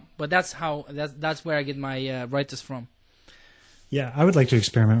 But that's where I get my writers from. Yeah, I would like to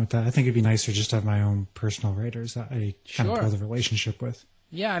experiment with that. I think it'd be nicer just to have my own personal writers that I kind of build a relationship with.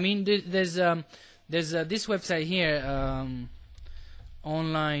 Yeah, I mean, there's this website here,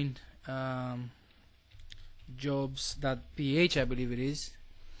 online jobs.ph, I believe it is,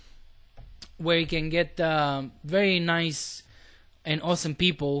 where you can get very nice and awesome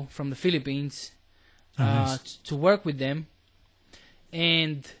people from the Philippines to work with them,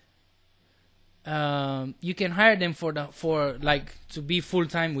 and you can hire them for like to be full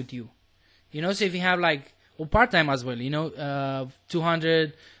time with you, you know. So if you have like, or part time as well, you know,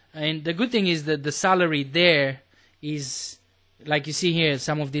 200, and the good thing is that the salary there is, like you see here,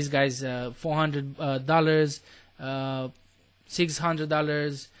 some of these guys $400,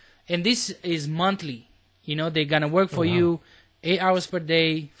 $600, and this is monthly. You know, they're gonna work for you 8 hours per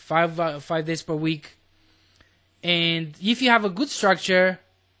day, 5 days per week, and if you have a good structure,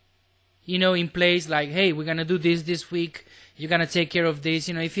 you know, in place, like, hey, we're gonna do this week, you're gonna take care of this,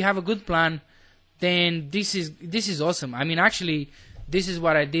 you know, if you have a good plan, then this is awesome. I mean, actually, this is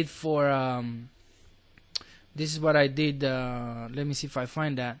what I did for let me see if I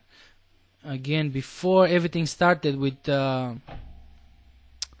find that again. Before everything started with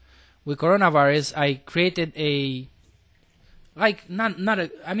coronavirus, I created like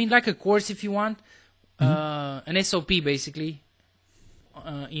a course, if you want, an SOP basically,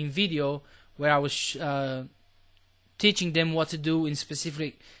 in video, where I was teaching them what to do in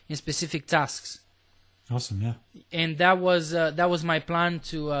specific tasks. Awesome, yeah. And that was my plan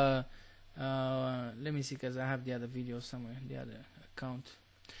to let me see, because I have the other video somewhere, the other account.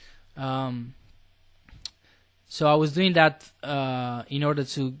 So I was doing that in order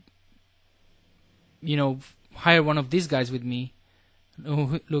to, you know, hire one of these guys with me.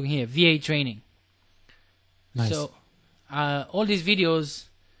 Look here, VA training. Nice. So all these videos,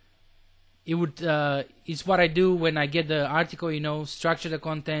 it would it's what I do when I get the article, structure the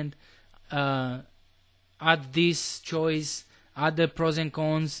content, add this choice, add the pros and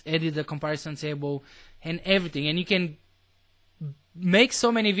cons, edit the comparison table, and everything. And you can make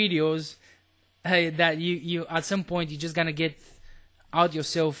so many videos that you at some point you're just gonna get out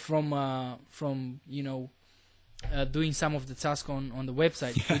yourself from doing some of the tasks on the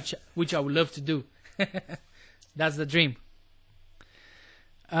website, which I would love to do. That's the dream.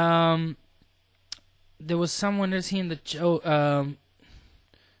 There was someone else here in the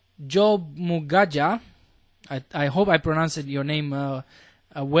Job Mugaja. I hope I pronounced your name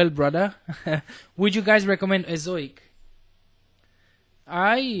well, brother. Would you guys recommend Ezoic?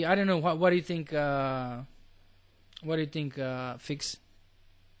 I don't know. What do you think? What do you think, Fix?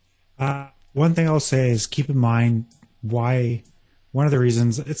 One thing I'll say is keep in mind why. One of the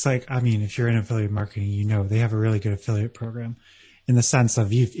reasons it's like, I mean, if you're in affiliate marketing, they have a really good affiliate program in the sense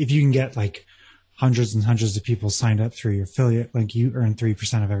of if you can get like hundreds and hundreds of people signed up through your affiliate, like you earn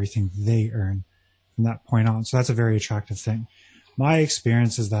 3% of everything they earn from that point on. So that's a very attractive thing. My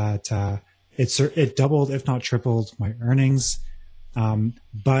experience is that it doubled, if not tripled, my earnings.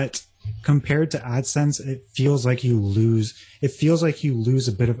 But compared to AdSense, it feels like you lose a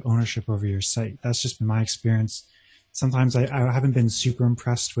bit of ownership over your site. That's just been my experience. Sometimes I haven't been super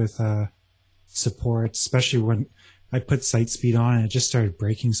impressed with support, especially when I put site speed on and it just started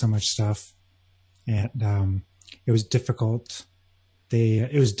breaking so much stuff. And it was difficult.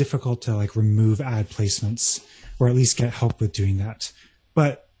 It was difficult to like remove ad placements or at least get help with doing that.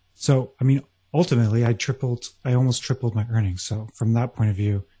 But so, I mean, ultimately I almost tripled my earnings. So from that point of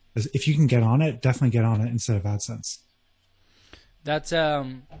view, if you can get on it, definitely get on it instead of AdSense. That's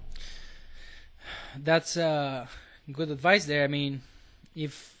good advice there. I mean,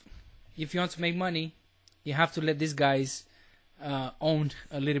 if you want to make money, you have to let these guys own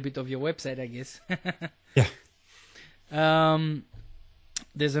a little bit of your website, I guess. Yeah.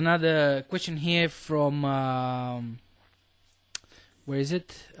 There's another question here from where is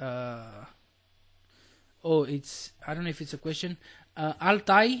it? It's, I don't know if it's a question.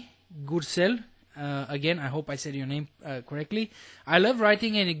 Altai Gursel. Again, I hope I said your name correctly. I love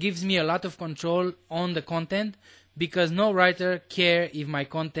writing and it gives me a lot of control on the content because no writer care if my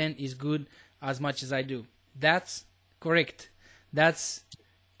content is good as much as I do. That's correct. That's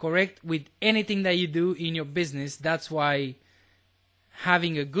correct with anything that you do in your business. That's why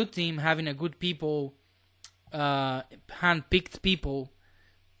having a good team, having a good people, hand-picked people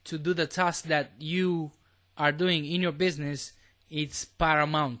to do the task that you are doing in your business, it's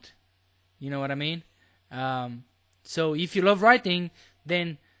paramount. You know what I mean? So if you love writing,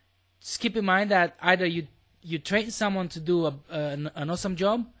 then just keep in mind that either you train someone to do an awesome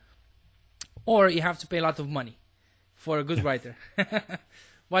job, or you have to pay a lot of money for a good writer.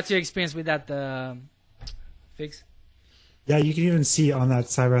 What's your experience with that, Fix? Yeah, you can even see on that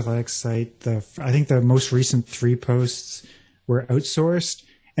Cyber Athletics site, I think the most recent 3 posts were outsourced,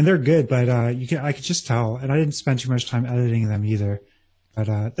 and they're good, but I could just tell, and I didn't spend too much time editing them either.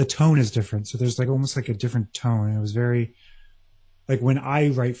 But the tone is different. So there's like almost like a different tone. And it was very, like when I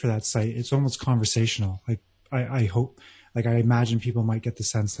write for that site, it's almost conversational. Like I hope, like I imagine people might get the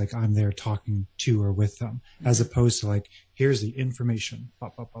sense like I'm there talking to or with them, as opposed to like, here's the information,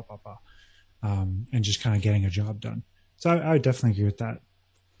 and just kind of getting a job done. So I would definitely agree with that.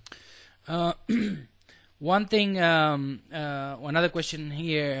 One thing, another question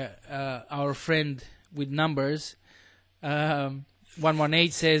here, our friend with numbers,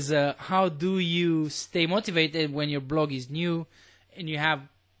 118 says, how do you stay motivated when your blog is new and you have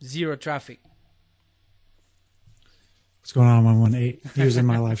 0 traffic? What's going on, 118? He was in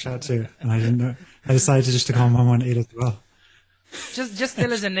my live chat too, and I didn't know. I decided to just to call him 118 as well. Just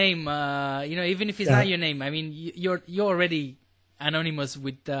tell us a name, even if it's not your name. I mean, you're already anonymous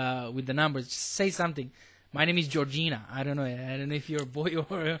with the numbers. Just say something. My name is Georgina. I don't know if you're a boy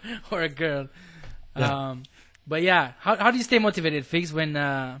or a girl. Yeah. But yeah, how do you stay motivated, Fix, when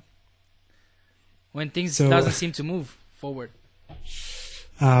things doesn't seem to move forward?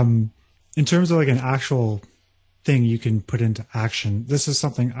 In terms of like an actual thing you can put into action, this is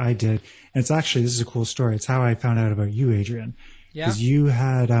something I did, and this is a cool story. It's how I found out about you, Adrian. Yeah. Because you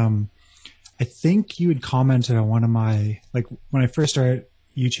had, I think you had commented on one of my, like when I first started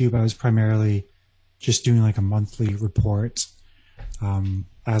YouTube, I was primarily just doing like a monthly report.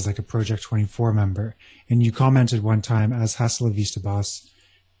 As like a Project 24 member, and you commented one time as Hasta La Vista Boss,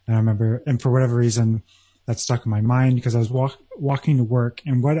 and I remember, and for whatever reason that stuck in my mind because I was walking to work,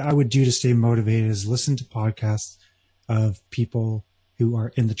 and what I would do to stay motivated is listen to podcasts of people who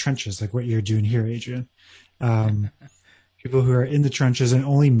are in the trenches, like what you're doing here, Adrian. people who are in the trenches and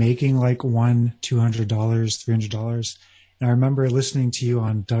only making like $200, $300. And I remember listening to you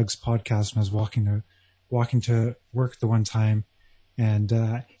on Doug's podcast when I was walking to work the one time, and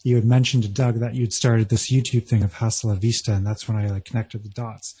you had mentioned to Doug that you'd started this YouTube thing of Hasta La Vista, and that's when I like connected the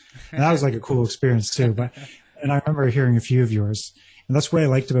dots. And that was like a cool experience too. And I remember hearing a few of yours, and that's what I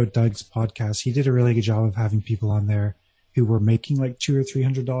liked about Doug's podcast. He did a really good job of having people on there who were making like $200 or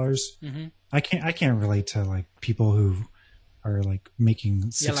 $300. Mm-hmm. I can't relate to like people who are like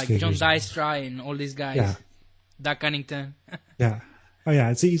making six like figures. John Dystra and all these guys. Yeah. Doug Cunnington. Yeah. Oh yeah,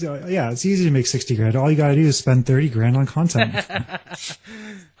 it's easy. Yeah, it's easy to make 60 grand. All you gotta do is spend 30 grand on content.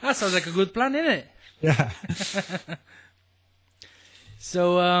 That sounds like a good plan, isn't it? Yeah.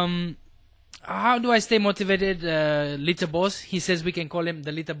 So, how do I stay motivated? Little Boss. He says we can call him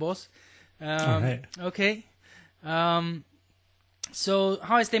the Little Boss. All right. Okay. So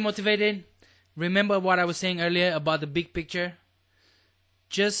how I stay motivated? Remember what I was saying earlier about the big picture.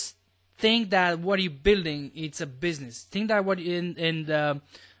 Just think that what you're building, it's a business. Think that what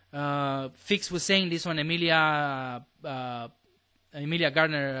Fix was saying this on Emilia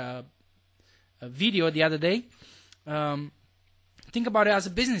Gardner video the other day. Think about it as a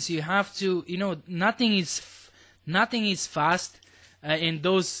business. You have to, nothing is fast. And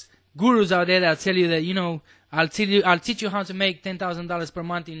those gurus out there that tell you that, I'll teach you how to make $10,000 per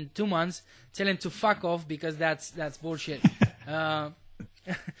month in 2 months. Tell them to fuck off, because that's bullshit.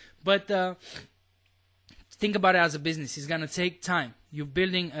 But think about it as a business. It's gonna take time. You're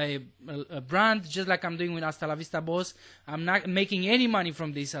building a brand, just like I'm doing with Hasta La Vista Boss. I'm not making any money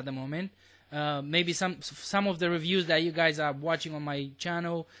from this at the moment. Maybe some of the reviews that you guys are watching on my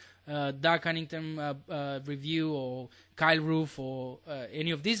channel, Doug Cunnington review, or Kyle Roof, or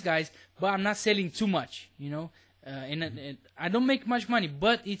any of these guys, but I'm not selling too much, and I don't make much money,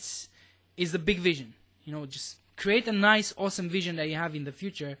 but it's the big vision, just create a nice, awesome vision that you have in the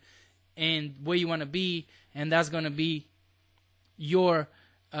future and where you want to be, and that's going to be your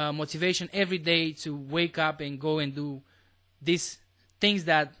motivation every day to wake up and go and do these things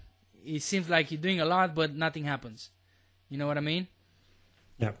that it seems like you're doing a lot, but nothing happens. You know what I mean?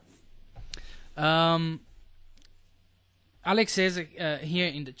 Yeah. Alex says here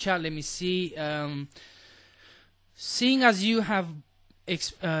in the chat, let me see. Seeing as you have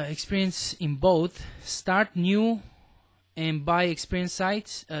experience in both, start new and buy experienced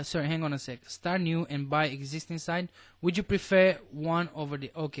sites. Sorry, hang on a sec. Start new and buy existing site. Would you prefer one over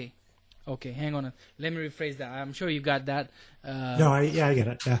the... Okay, hang on. Let me rephrase that. I'm sure you got that. No, I get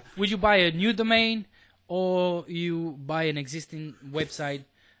it. Yeah. Would you buy a new domain, or you buy an existing website?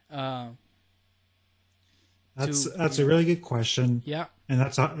 That's a really good question. Yeah. And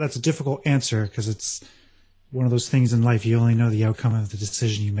that's a difficult answer, because it's one of those things in life you only know the outcome of the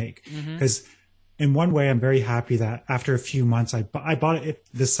decision you make. Because in one way, I'm very happy that after a few months, I bought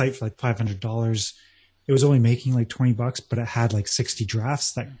this site for like $500. It was only making like $20, but it had like 60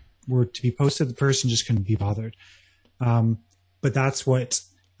 drafts that were to be posted. The person just couldn't be bothered. But that's what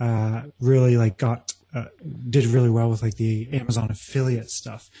really like did really well with like the Amazon affiliate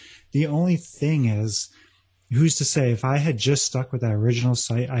stuff. The only thing is, who's to say if I had just stuck with that original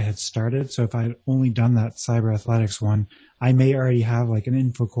site I had started? So if I had only done that cyber athletics one, I may already have like an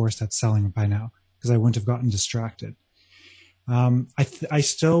info course that's selling by now, because I wouldn't have gotten distracted. I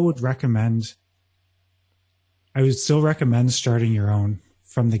still would recommend. I would still recommend starting your own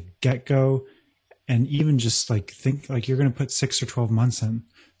from the get-go, and even just like think like you're going to put 6 or 12 months in.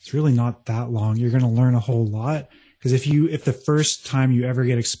 It's really not that long. You're going to learn a whole lot. Because if the first time you ever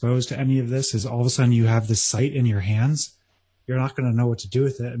get exposed to any of this is all of a sudden you have this site in your hands, you're not going to know what to do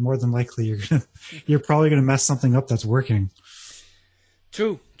with it, and more than likely you're probably going to mess something up that's working.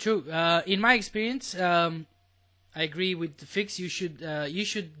 True. In my experience, I agree with the Fix. You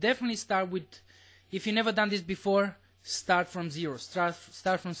should definitely start with. If you never done this before, start from zero.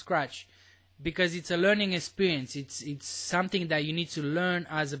 Start from scratch, because it's a learning experience. It's something that you need to learn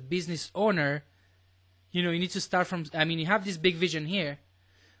as a business owner. You need to start from, you have this big vision here,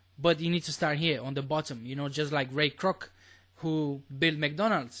 but you need to start here on the bottom, just like Ray Kroc, who built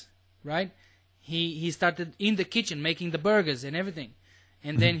McDonald's, right? He started in the kitchen making the burgers and everything.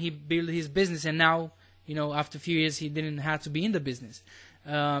 And then he built his business, and now, after a few years, he didn't have to be in the business.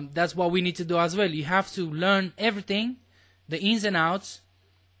 That's what we need to do as well. You have to learn everything, the ins and outs,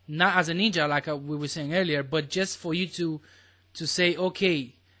 not as a ninja, like we were saying earlier, but just for you to say,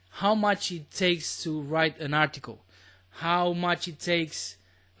 okay, how much it takes to write an article, how much it takes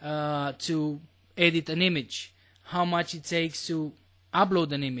to edit an image, how much it takes to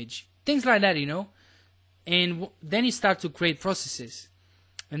upload an image, things like that, and then you start to create processes,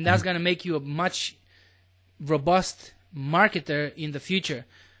 and that's going to make you a much robust marketer in the future.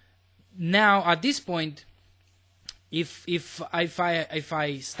 Now at this point, if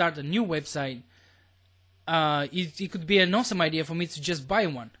I start a new website, it could be an awesome idea for me to just buy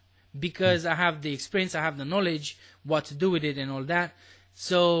one, because I have the experience, I have the knowledge, what to do with it and all that.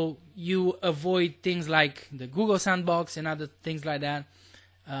 So you avoid things like the Google Sandbox and other things like that.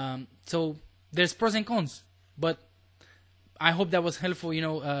 So there's pros and cons, but I hope that was helpful,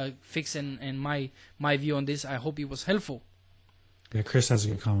 Fix and my view on this. I hope it was helpful. Yeah, Chris has a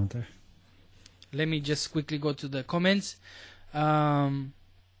good comment there. Let me just quickly go to the comments. Where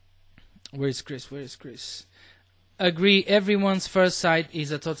is Chris? Agree, everyone's first site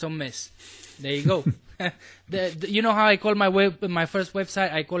is a total mess. There you go. You know how I call my first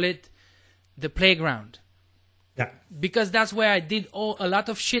website? I call it the playground. Yeah. Because that's where I did a lot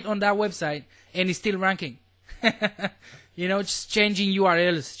of shit on that website, and it's still ranking. Just changing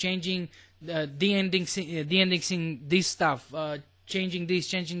URLs, changing de-indexing this stuff, changing this,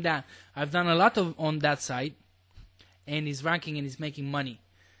 changing that. I've done a lot on that site, and it's ranking and it's making money.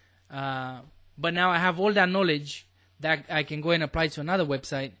 But now I have all that knowledge that I can go and apply to another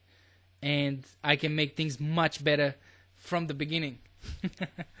website, and I can make things much better from the beginning.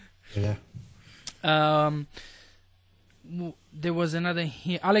 Yeah. There was another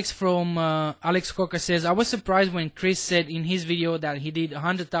here. Alex from Alex Coca says, I was surprised when Chris said in his video that he did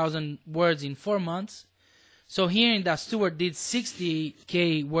 100,000 words in 4 months. So hearing that Stuart did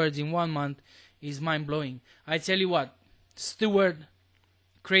 60K words in 1 month is mind-blowing. I tell you what, Stuart,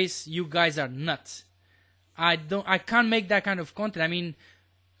 Chris, you guys are nuts. I can't make that kind of content. I mean,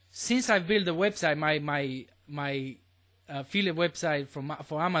 since I've built the website, my affiliate website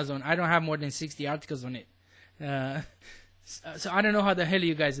for Amazon, I don't have more than 60 articles on it. So I don't know how the hell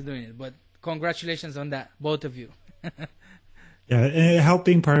you guys are doing it, but congratulations on that, both of you. Yeah, and it helped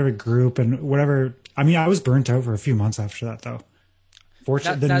being part of a group and whatever. I mean, I was burnt out for a few months after that, though.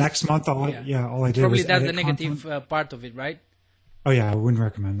 Fortunately, the next month, all I did probably was that's the edit negative content. part of it, right? Oh yeah, I wouldn't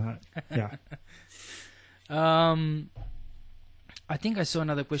recommend that. Yeah. I think I saw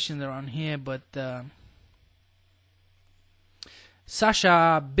another question around here, but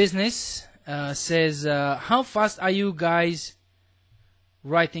Sasha Business says, how fast are you guys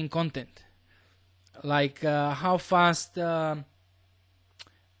writing content? Like, how fast? Can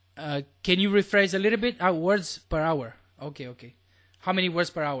you rephrase a little bit? Words per hour. Okay. How many words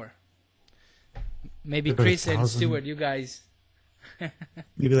per hour? Maybe About Chris and 1,000. Stuart, you guys.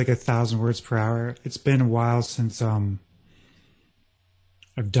 Maybe like 1,000 words per hour. It's been a while since I've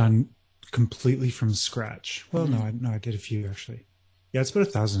done completely from scratch. Well, no, I did a few actually. Yeah, it's about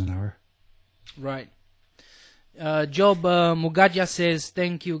 1,000 an hour. Right. Job Mugadja says,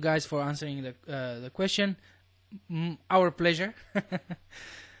 thank you guys for answering the question. Our pleasure.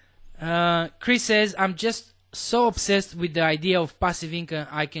 Chris says, I'm just so obsessed with the idea of passive income,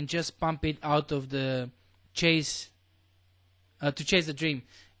 I can just pump it out of the chase to chase the dream.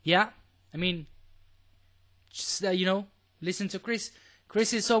 Yeah, I mean, just, listen to Chris.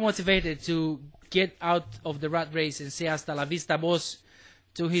 Chris is so motivated to get out of the rat race and say hasta la vista, boss,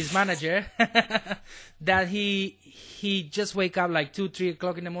 to his manager that he just wake up like 2-3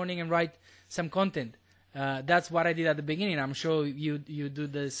 o'clock in the morning and write some content. That's what I did at the beginning. I'm sure you do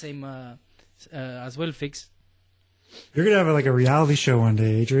the same as well, Fix. You're gonna have like a reality show one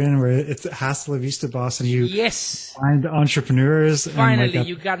day, Adrian, where it's Hasta La Vista Boss, and you find entrepreneurs. Finally, and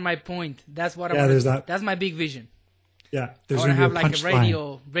you got my point. That's what I want. There's that. That's my big vision. Yeah, I want to have like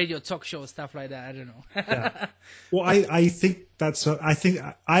a radio talk show, stuff like that. I don't know. Yeah. Well, I think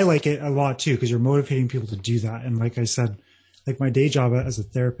I like it a lot too, because you're motivating people to do that. And like I said, like my day job as a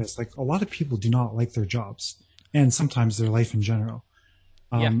therapist, like a lot of people do not like their jobs and sometimes their life in general.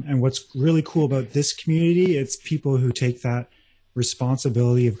 And what's really cool about this community, it's people who take that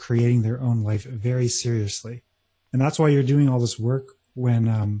responsibility of creating their own life very seriously. And that's why you're doing all this work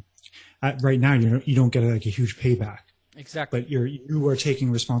when right now you don't get like a huge payback. Exactly. But you are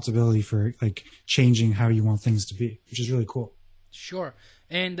taking responsibility for like changing how you want things to be, which is really cool. Sure.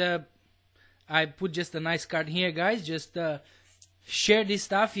 And I put just a nice card here, guys. Just share this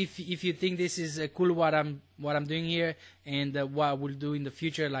stuff if you think this is cool what I'm doing here and what I will do in the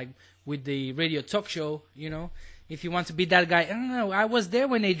future, like with the radio talk show. If you want to be that guy, I don't know, I was there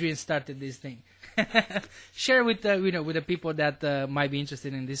when Adrian started this thing. Share with with the people that might be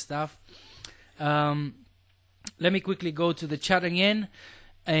interested in this stuff. Let me quickly go to the chat again.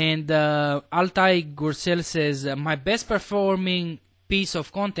 And Altai Gursel says, my best performing piece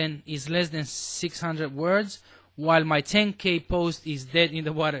of content is less than 600 words, while my 10K post is dead in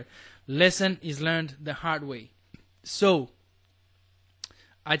the water. Lesson is learned the hard way. So,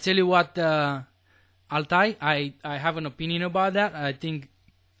 I tell you what, Altai. I have an opinion about that. I think,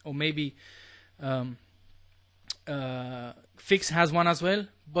 or maybe Fix has one as well.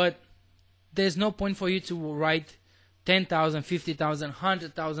 But there's no point for you to write 10,000, 50,000,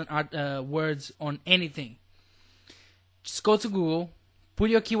 100,000 words on anything. Just go to Google,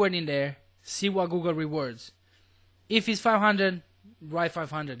 put your keyword in there, see what Google rewards. If it's 500, write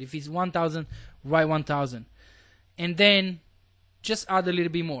 500. If it's 1,000, write 1,000. And then just add a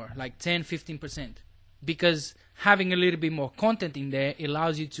little bit more, like 10, 15%. Because having a little bit more content in there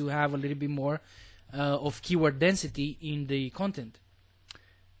allows you to have a little bit more of keyword density in the content.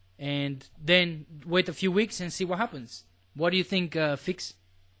 And then wait a few weeks and see what happens. What do you think, Fix?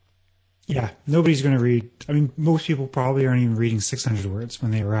 Yeah, nobody's going to read. I mean, most people probably aren't even reading 600 words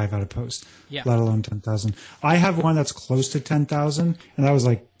when they arrive at a post, let alone 10,000. I have one that's close to 10,000, and that was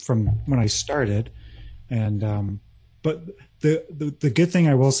like from when I started. And but the good thing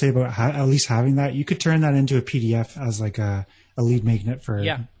I will say about at least having that, you could turn that into a PDF as like a lead magnet for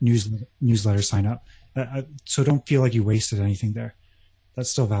newsletter sign up. So don't feel like you wasted anything there. That's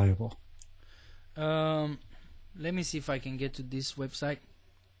still valuable. Let me see if I can get to this website.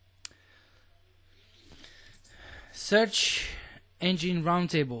 Search Engine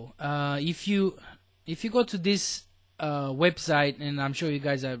Roundtable. If you go to this website, and I'm sure you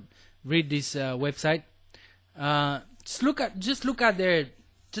guys have read this website, just look at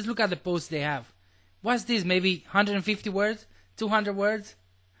the posts they have. What's this? Maybe 150 words, 200 words.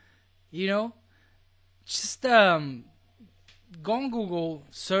 You know, just go on Google,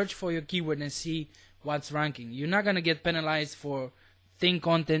 search for your keyword, and see what's ranking. You're not gonna get penalized for thin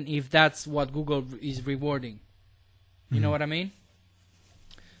content if that's what Google is rewarding. You know what I mean?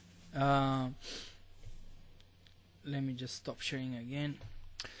 Let me just stop sharing again.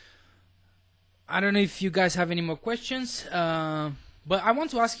 I don't know if you guys have any more questions, but I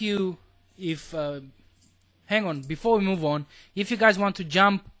want to ask you if, hang on, before we move on, if you guys want to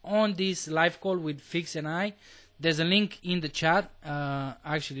jump on this live call with Fix and I, there's a link in the chat.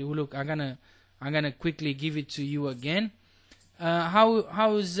 Actually, look, I'm gonna quickly give it to you again.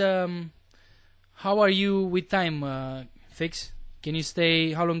 How are you with time, Fix? Can you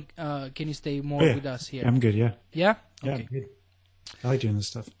stay? How long can you stay more with us here? I'm good. Yeah. Yeah. Yeah. Okay. I'm good. I like doing this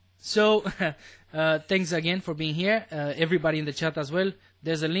stuff. So, thanks again for being here. Everybody in the chat as well.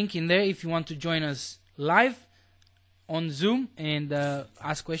 There's a link in there if you want to join us live on Zoom and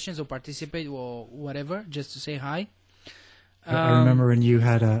ask questions or participate or whatever, just to say hi. I remember when you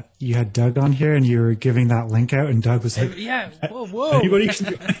had Doug on here and you were giving that link out, and Doug was like, "Yeah, whoa." Anybody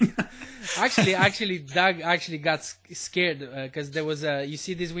can join. Actually, Doug actually got scared because there was you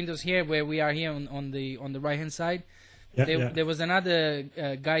see these windows here where we are here on the right hand side. There was another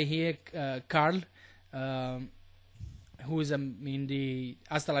guy here, Carl, who is in the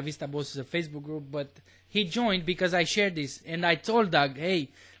Hasta La Vista Bosses Facebook group, but he joined because I shared this, and I told Doug, "Hey,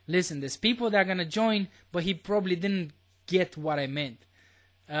 listen, there's people that are gonna join," but he probably didn't get what I meant.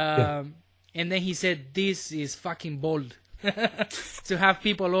 And then he said, "This is fucking bold to have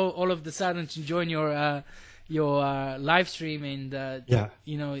people all of the sudden to join your live stream," and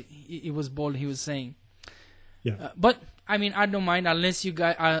you know, it was bold. He was saying. Yeah. But I mean, I don't mind unless you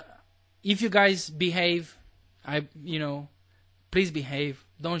guys, if you guys behave, please behave.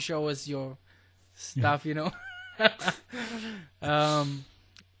 Don't show us your stuff, you know.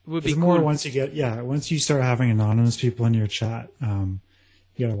 Would be cool. More once you start having anonymous people in your chat, you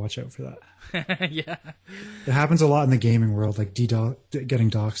gotta watch out for that. Yeah. It happens a lot in the gaming world, like getting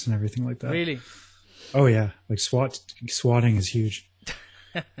doxxed and everything like that. Really? Oh yeah, like swatting is huge.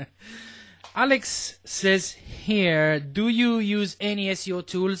 Alex says here, do you use any SEO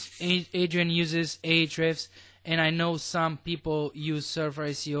tools? Adrian uses Ahrefs, and I know some people use Surfer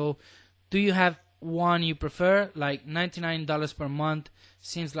SEO. Do you have one you prefer? Like $99 per month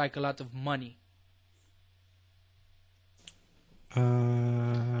seems like a lot of money.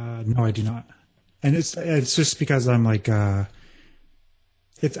 No, I do not. And it's just because I'm like, I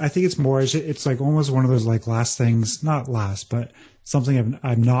think it's more, it's like almost one of those like last things, not last, but something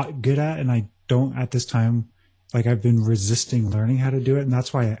I'm not good at, and I don't at this time. Like I've been resisting learning how to do it, and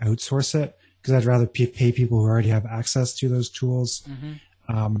that's why I outsource it, because I'd rather pay people who already have access to those tools.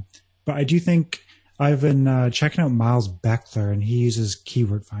 Mm-hmm. But I do think I've been checking out Miles Beckler, and he uses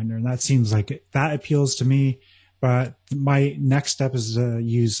Keyword Finder, and that seems like that appeals to me. But my next step is to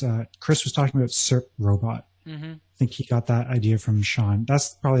use. Chris was talking about SERP Robot. Mm-hmm. I think he got that idea from Sean.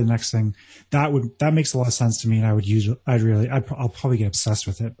 That's probably the next thing. That makes a lot of sense to me, and I'll probably get obsessed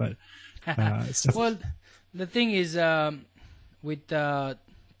with it. But well, the thing is with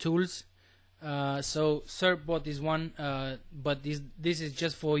tools. So SERPbot is one, but this is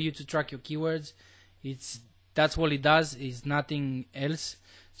just for you to track your keywords, That's all it does. Is nothing else.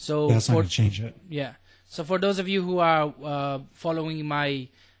 So That's not going to change it. yeah. So for those of you who are following my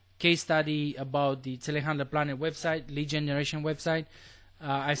case study about the Telehandler Planner website, lead generation website,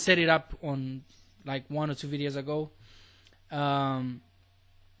 I set it up on like 1 or 2 videos ago. And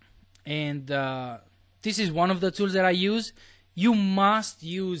this is one of the tools that I use. You must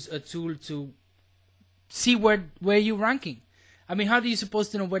use a tool to see where you're ranking. I mean, how are you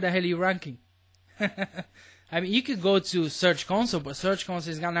supposed to know where the hell you're ranking? I mean, you could go to Search Console, but Search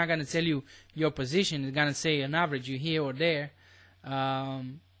Console is not going to tell you your position. It's going to say an average, you here or there,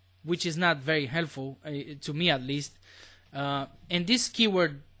 which is not very helpful, to me at least. And these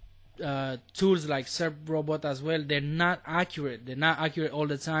keyword tools like SERP Robot as well, they're not accurate. They're not accurate all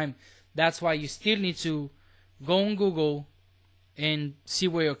the time. That's why you still need to go on Google and see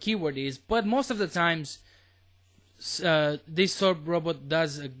where your keyword is. But most of the times, this SERP Robot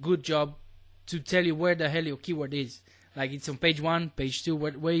does a good job to tell you where the hell your keyword is. Like it's on page 1, page 2,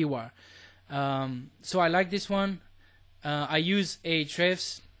 where you are. So I like this one. I use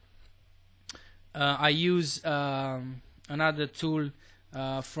Ahrefs. I use another tool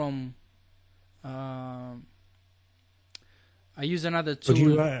from. I use another tool.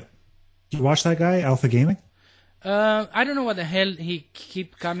 Do you watch that guy, Alpha Gaming? I don't know what the hell he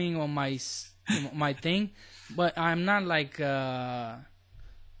keep coming on my thing, but I'm not like.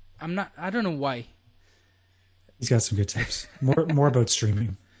 I don't know why. He's got some good tips. More about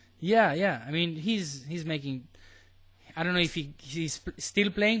streaming. Yeah. I mean, he's making. I don't know if he's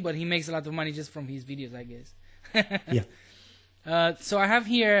still playing, but he makes a lot of money just from his videos, I guess. Yeah. So I have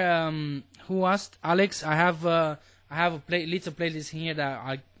here. Who asked? Alex. I have a little playlist here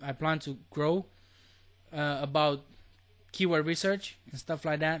that I plan to grow about keyword research and stuff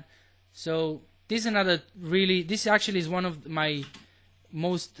like that. So this actually is one of my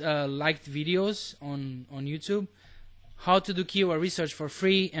most liked videos on YouTube. How to do keyword research for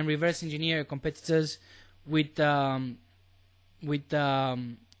free and reverse engineer your competitors with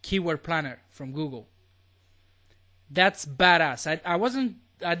Keyword Planner from Google. That's badass.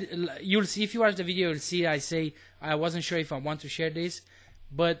 You'll see if you watch the video. You'll see I say I wasn't sure if I want to share this,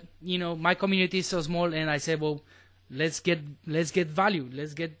 but my community is so small, and I said, well, let's get value.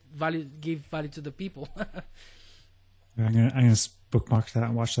 Let's give value to the people. I'm gonna bookmark that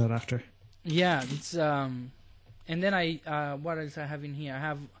and watch that after. Yeah, it's and then what else I have in here? I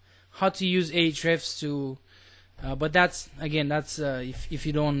have how to use Ahrefs to, but that's if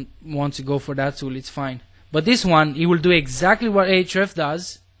you don't want to go for that tool, it's fine. But this one, it will do exactly what Ahrefs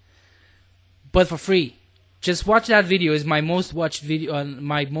does, but for free. Just watch that video. It's my most watched video,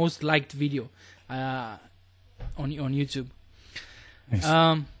 my most liked video on YouTube.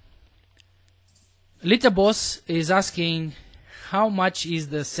 Nice. Little Boss is asking, how much is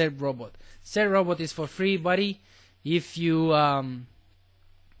the SERP Robot? SERP Robot is for free, buddy. If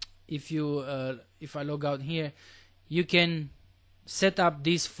I log out here, you can set up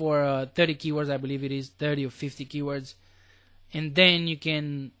this for 30 keywords, I believe it is 30 or 50 keywords, and then you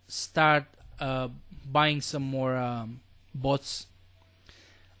can start buying some more bots.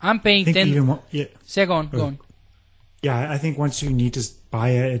 I'm paying 10. Go on. Yeah, I think once you need to buy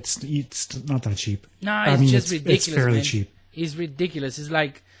it, it's not that cheap. No, it's just ridiculous. It's fairly man. cheap. It's ridiculous. It's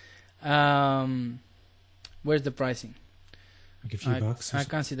like, where's the pricing? Like a few bucks. I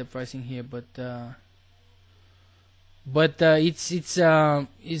can't see the pricing here, but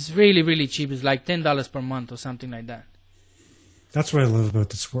it's really, really cheap. It's like $10 per month or something like that. That's what I love about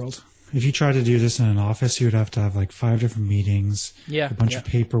this world. If you try to do this in an office, you would have to have like 5 different meetings, a bunch of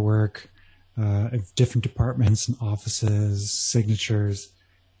paperwork, different departments and offices, signatures.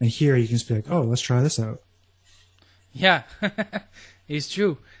 And here you can just be like, oh, let's try this out. Yeah, it's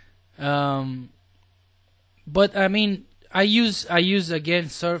true. But I mean, I use again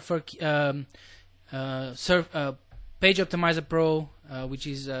Page Optimizer Pro, which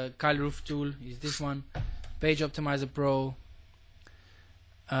is Kyle Roof tool. Is this one? Page Optimizer Pro.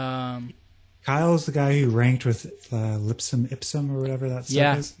 Kyle's the guy who ranked with Ipsum or whatever that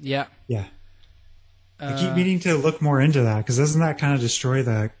stuff is. Yeah. I keep meaning to look more into that, because doesn't that kind of destroy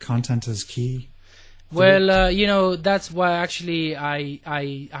the content as key? Well, that's why actually I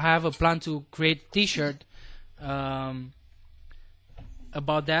have a plan to create T-shirt about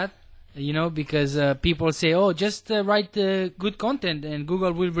that. Because people say, oh, just write good content and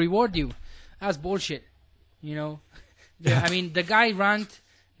Google will reward you. That's bullshit. I mean, the guy ranked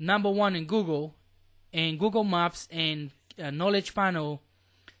 #1 in Google and Google Maps and Knowledge Panel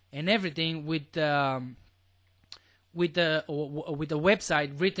and everything with the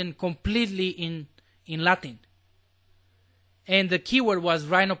website written completely in Latin. And the keyword was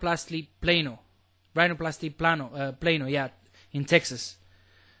rhinoplasty plano. rhinoplasty plano, yeah, in Texas.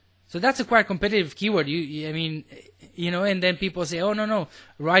 So that's a quite competitive keyword. I mean, and then people say, oh, no,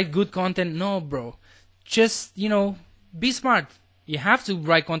 write good content. No, bro. Just, be smart. You have to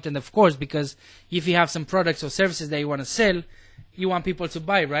write content, of course, because if you have some products or services that you want to sell, you want people to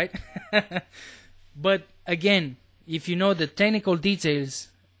buy, right? But again, if you know the technical details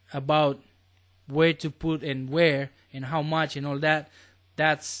about where to put and where and how much and all that,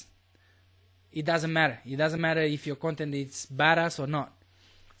 it doesn't matter. It doesn't matter if your content is badass or not.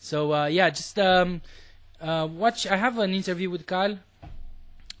 So just watch. I have an interview with Kyle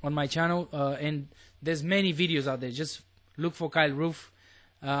on my channel, and there's many videos out there. Just look for Kyle Roof.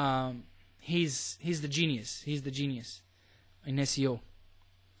 He's the genius. He's the genius in SEO.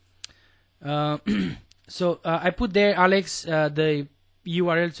 So I put there, Alex, the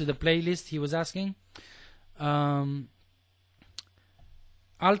URL to the playlist he was asking.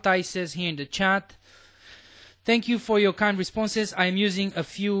 Altai says here in the chat, thank you for your kind responses. I am using a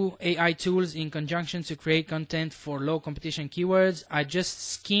few AI tools in conjunction to create content for low competition keywords. I just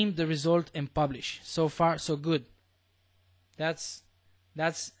schemed the result and publish. So far, so good. That's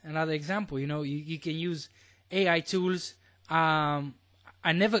another example. You can use AI tools. I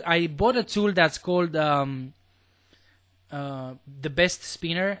bought a tool that's called the Best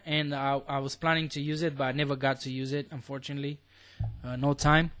Spinner, and I was planning to use it, but I never got to use it, unfortunately. No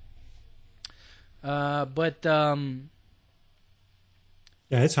time. Yeah,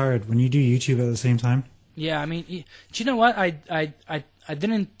 it's hard when you do YouTube at the same time. Yeah, I mean, do you know what? I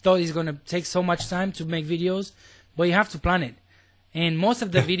didn't thought it's gonna take so much time to make videos, but you have to plan it. And most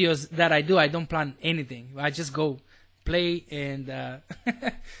of the videos that I do, I don't plan anything. I just go play and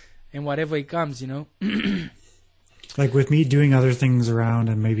and whatever it comes, Like with me doing other things around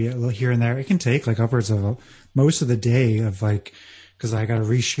and maybe a little here and there, it can take like upwards of most of the day of like, because I got to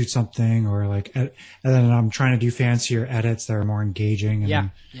reshoot something or like, and then I'm trying to do fancier edits that are more engaging.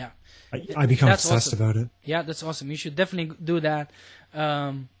 And yeah. I become That's obsessed awesome. about it. Yeah, that's awesome. You should definitely do that.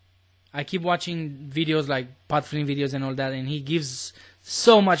 I keep watching videos like Pat Flynn videos and all that, and he gives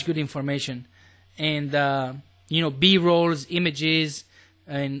so much good information. And, B-rolls, images,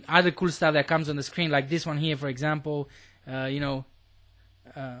 and other cool stuff that comes on the screen, like this one here, for example. Where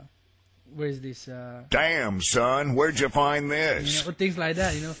is this? Damn, son, where'd you find this? Things like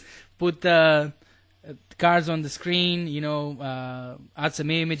that. Put cards on the screen. Add some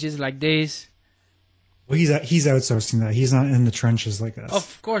images like this. Well, he's outsourcing that. He's not in the trenches like us.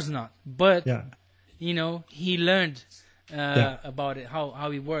 Of course not. But yeah, he learned about it,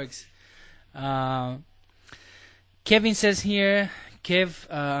 how it works. Kevin says here,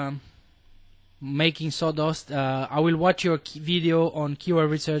 Kev, making sawdust. I will watch your video on keyword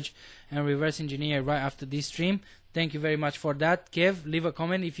research and reverse engineer right after this stream. Thank you very much for that, Kev. Leave a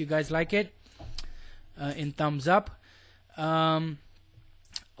comment if you guys like it, and thumbs up.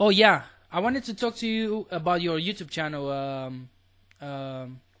 Oh yeah, I wanted to talk to you about your YouTube channel,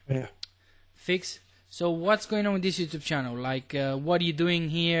 Fix. So what's going on with this YouTube channel? Like, what are you doing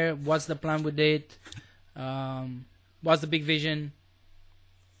here? What's the plan with it? What's the big vision?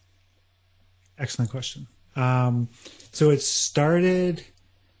 Excellent question. So it started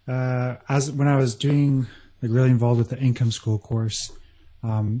as when I was doing like really involved with the income school course.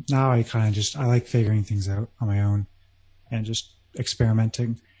 Now I kind of I like figuring things out on my own and just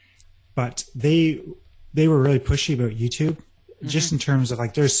experimenting. But they were really pushy about YouTube, just in terms of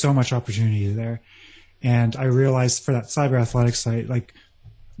like there's so much opportunity there. And I realized for that cyber athletics site, like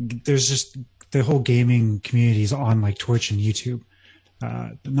there's just the whole gaming community is on like Twitch and YouTube.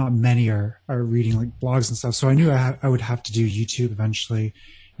 Not many are reading like blogs and stuff. So I knew I would have to do YouTube eventually.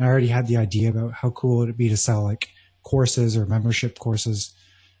 And I already had the idea about how cool it would be to sell like courses or membership courses.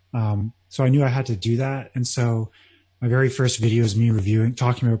 So I knew I had to do that. And so my very first video is me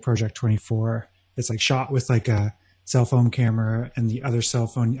talking about Project 24. It's like shot with like a cell phone camera and the other cell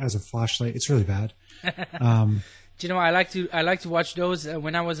phone as a flashlight. It's really bad. Do you know, I like to watch those.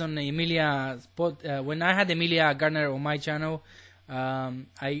 When I was on Emilia when I had Emilia Gardner on my channel,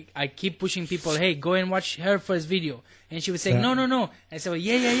 I keep pushing people, hey, go and watch her first video, and she would say no. I said, well,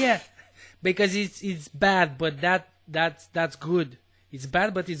 yeah, because it's bad, but that's good. It's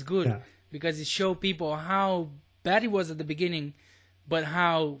bad, but it's good because it shows people how bad it was at the beginning, but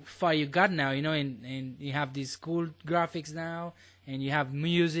how far you got now, and you have these cool graphics now, and you have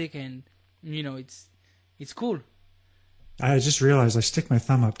music, and it's cool. I just realized I stick my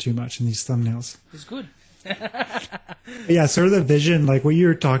thumb up too much in these thumbnails. It's good. Yeah, sort of the vision, like what you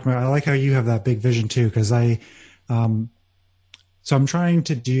were talking about. I like how you have that big vision too, because so I'm trying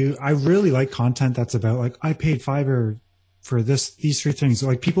to I really like content that's about like I paid Fiverr for these three things,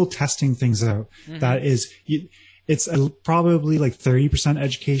 like people testing things out. That is, it's probably like 30%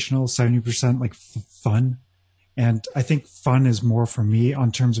 educational, 70% like fun. And I think fun is more for me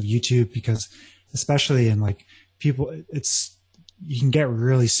on terms of YouTube, because especially in like people, you can get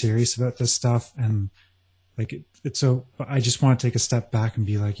really serious about this stuff. And like, so I just want to take a step back and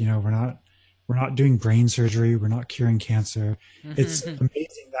be like, we're not doing brain surgery. We're not curing cancer. It's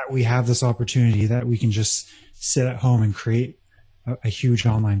amazing that we have this opportunity that we can just sit at home and create a huge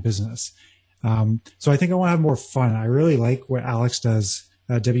online business. So I think I want to have more fun. I really like what Alex does,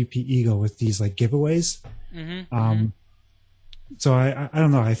 WP Eagle, with these like giveaways. So I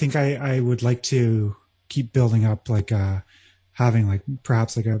don't know. I think I would like to keep building up, like having like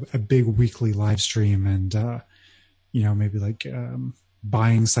perhaps like a big weekly live stream, and maybe like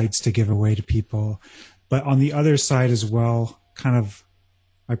buying sites to give away to people. But on the other side as well, kind of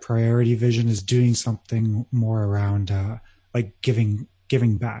my priority vision is doing something more around like giving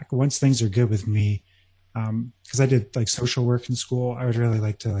back. Once things are good with me, because I did like social work in school, I would really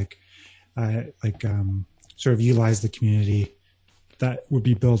like to sort of utilize the community that would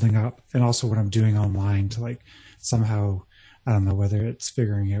be building up, and also what I'm doing online to like somehow, I don't know, whether it's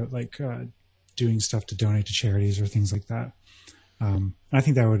figuring out like doing stuff to donate to charities or things like that. I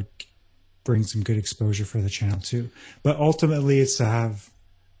think that would bring some good exposure for the channel too. But ultimately, it's to have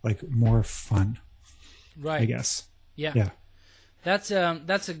like more fun, right? I guess. Yeah. That's a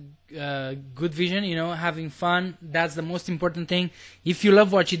good vision. Having fun. That's the most important thing. If you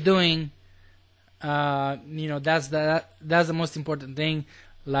love what you're doing, that's the most important thing.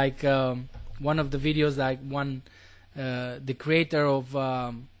 Like one of the videos, like the creator of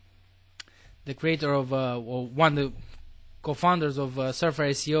or one of the co-founders of Surfer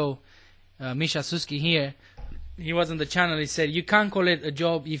SEO, Misha Suski here, he was on the channel. He said, you can't call it a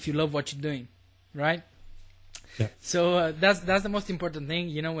job if you love what you're doing, right? Yeah. So that's the most important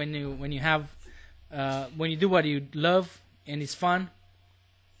thing. When you do what you love and it's fun,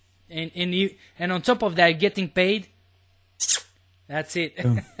 and on top of that, getting paid. That's it.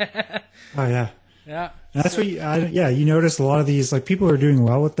 Oh yeah. Yeah. And that's what you notice a lot of these like people who are doing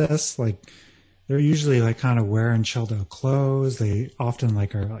well with this, like they're usually like kind of wearing chilled out clothes. They often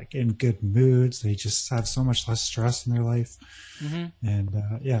like are like in good moods. They just have so much less stress in their life. And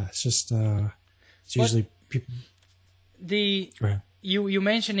it's just it's usually people. You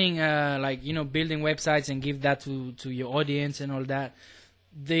mentioning building websites and give that to your audience and all that.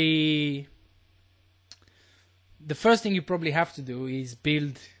 The first thing you probably have to do is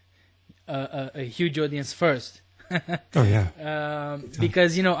build a huge audience first. Oh yeah.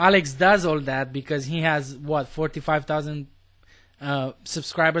 Because Alex does all that because he has 45,000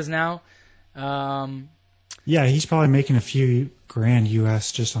 subscribers now. Yeah, he's probably making a few grand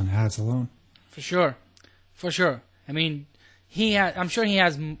US just on ads alone. For sure. I mean, I'm sure he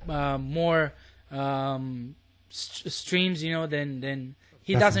has more streams, than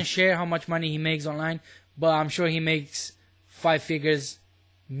he doesn't share how much money he makes online, but I'm sure he makes 5 figures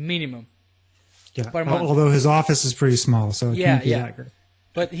minimum. Yeah, per month. Although his office is pretty small, so it can't be that great.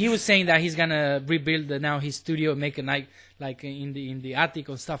 But he was saying that he's gonna rebuild now his studio, make a night like in the attic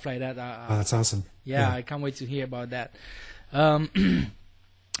or stuff like that. Oh, that's awesome. Yeah, I can't wait to hear about that. Kev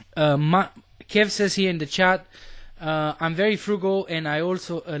says here in the chat, I'm very frugal and I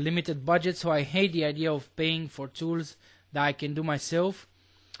also a limited budget, so I hate the idea of paying for tools that I can do myself.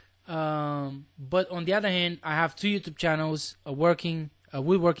 But on the other hand, I have 2 YouTube channels, a woodworking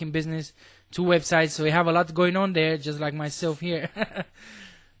business, 2 websites, so I have a lot going on there, just like myself here.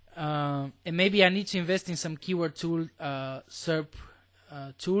 And maybe I need to invest in some keyword SERP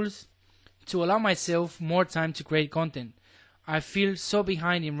tools to allow myself more time to create content. I feel so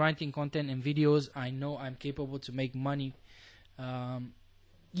behind in writing content and videos. I know I'm capable to make money.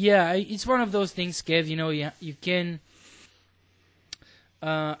 It's one of those things, Kev. You can.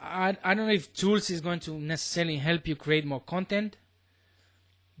 I don't know if tools is going to necessarily help you create more content,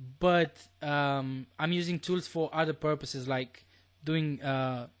 but I'm using tools for other purposes, like doing,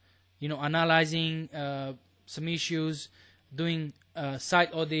 analyzing some issues, doing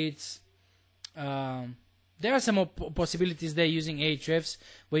site audits. There are some possibilities there using Ahrefs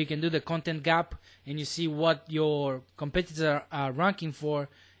where you can do the content gap and you see what your competitors are ranking for,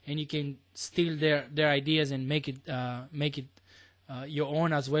 and you can steal their ideas and make it your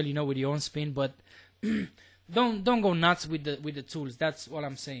own as well, with your own spin. But don't go nuts with the tools. That's what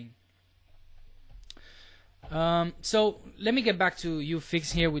I'm saying. So let me get back to you,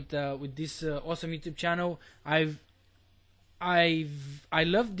 Fix, here with this awesome YouTube channel. I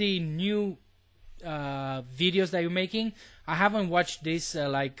love the new videos that you're making. I haven't watched this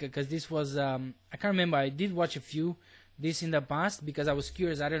because this was I can't remember. I did watch a few this in the past because I was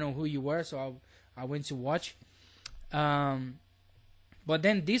curious. I don't know who you were, so I went to watch. But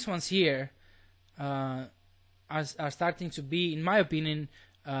then these ones here are starting to be, in my opinion,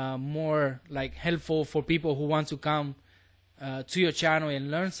 more like helpful for people who want to come to your channel and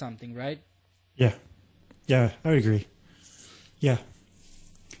learn something, right? Yeah, I would agree. Yeah,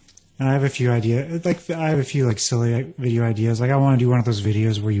 and I have a few ideas. Like I have a few like silly video ideas. Like I want to do one of those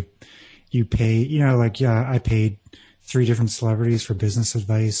videos where you pay. You know, like I paid 3 different celebrities for business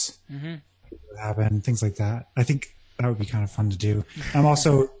advice. Happen, things like that. I think that would be kind of fun to do. I'm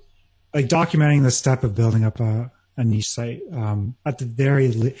also like documenting the step of building up a niche site. At the very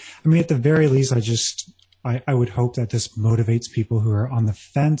least, I would hope that this motivates people who are on the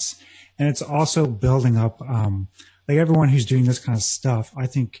fence, and it's also building up like everyone who's doing this kind of stuff. I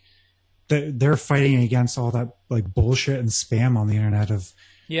think that they're fighting against all that like bullshit and spam on the internet of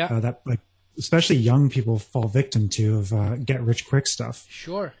that like especially young people fall victim to of get rich quick stuff.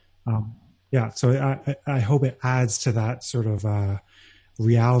 Sure. So I hope it adds to that sort of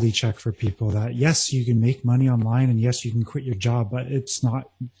reality check for people that yes, you can make money online and yes, you can quit your job, but it's not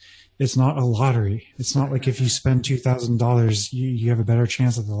a lottery. It's not like if you spend $2,000, you have a better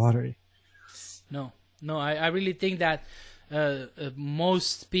chance at the lottery. No, I really think that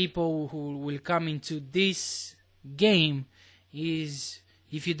most people who will come into this game is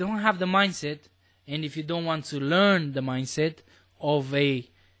if you don't have the mindset and if you don't want to learn the mindset of a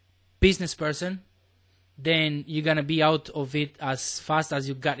business person, then you're gonna be out of it as fast as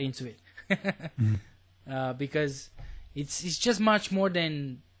you got into it. Because it's just much more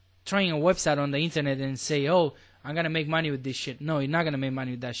than trying a website on the internet and say, oh, I'm gonna make money with this shit. No, you're not gonna make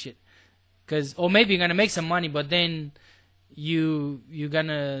money with that shit. Or maybe you're gonna make some money, but then you're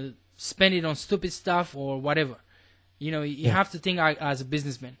gonna spend it on stupid stuff or whatever. You know, you have to think as a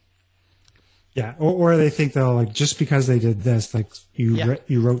businessman. Yeah, or they think they'll like just because they did this, like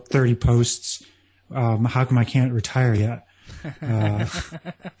you wrote 30 posts. How come I can't retire yet? Well,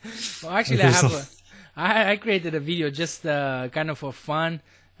 actually, I created a video just kind of for fun.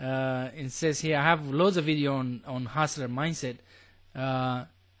 It says here I have loads of video on hustler mindset.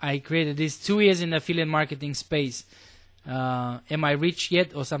 I created this 2 years in the affiliate marketing space. Am I rich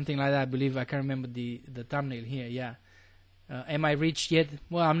yet or something like that? I believe I can't remember the thumbnail here. Yeah. Am I rich yet?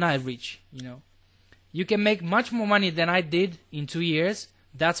 Well, I'm not rich, you know. You can make much more money than I did in 2 years.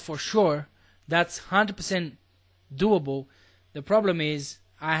 That's for sure. That's 100% doable. The problem is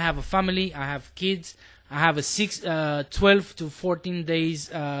I have a family. I have kids. I have a 12 to 14 days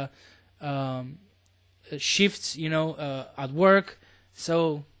shifts, you know, at work.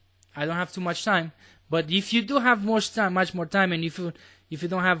 So I don't have too much time. But if you do have much more time, and if you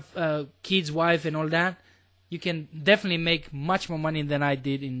don't have kids, wife, and all that, you can definitely make much more money than I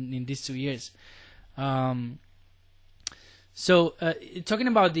did in these 2 years. So talking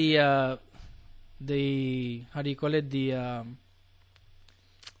about the how do you call it,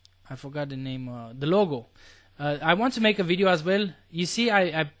 I forgot the name, the logo. I want to make a video as well. You see,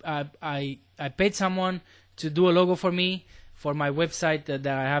 I paid someone to do a logo for me for my website that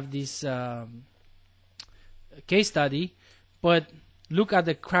I have this case study, but look at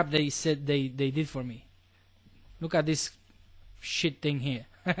the crap they said they did for me. Look at this shit thing here.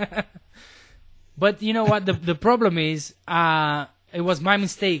 But you know what? The problem is, it was my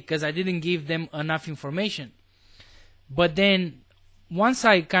mistake because I didn't give them enough information. But then, once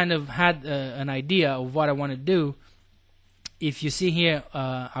I kind of had an idea of what I want to do, if you see here,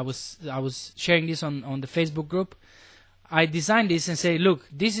 I was sharing this on the Facebook group. I designed this and say, look,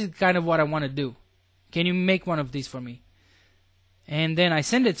 this is kind of what I want to do. Can you make one of these for me? And then I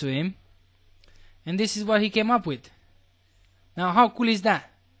send it to him, and this is what he came up with. Now, how cool is that?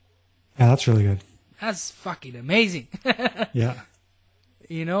 Yeah, that's really good. That's fucking amazing. Yeah.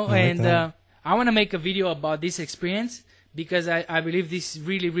 You know, I want to make a video about this experience because I believe this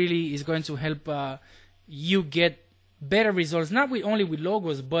really, really is going to help you get better results, not only with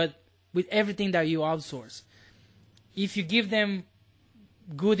logos, but with everything that you outsource. If you give them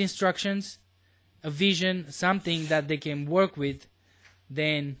good instructions, a vision, something that they can work with,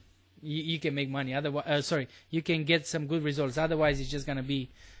 then you can make money. Otherwise, you can get some good results. Otherwise, it's just gonna be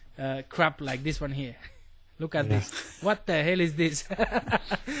crap like this one here. Look at this. What the hell is this?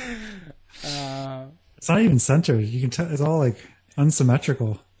 It's not even centered. You can tell it's all like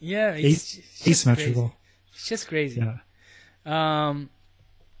unsymmetrical. Yeah, it's asymmetrical. It's just crazy. Yeah.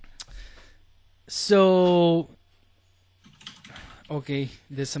 So, okay,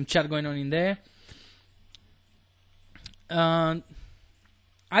 there's some chat going on in there.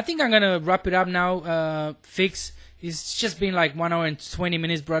 I think I'm gonna wrap it up now. Fix. It's just been like 1 hour and 20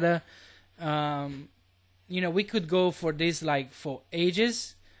 minutes, brother. we could go for this like for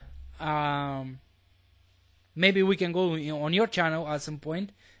ages. Maybe we can go on your channel at some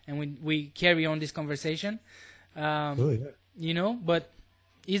point, and we carry on this conversation. Really? But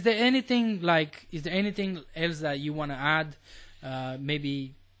is there anything else that you want to add?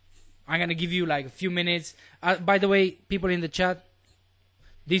 Maybe I'm gonna give you like a few minutes. By the way, people in the chat,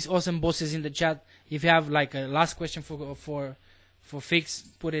 these awesome bosses in the chat, if you have like a last question for Fix,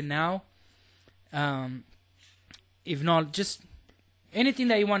 put it now. If not, just anything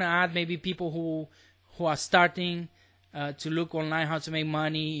that you want to add. Maybe people who are starting to look online how to make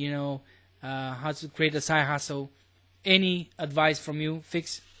money, how to create a side hustle. Any advice from you,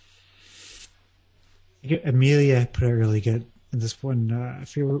 Fix? Amelia put it really good in this one. I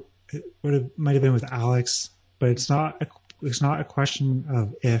feel it might have been with Alex, but it's not a question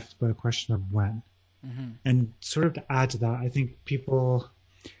of if, but a question of when. Mm-hmm. And sort of to add to that, I think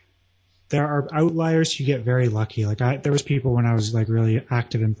there are outliers who get very lucky. Like there was people when I was like really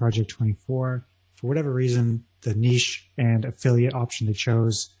active in Project 24, for whatever reason, the niche and affiliate option they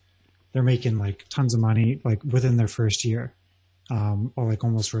chose, they're making like tons of money like within their first year, or like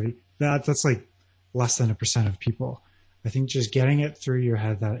almost ready. That's like less than 1% of people. I think just getting it through your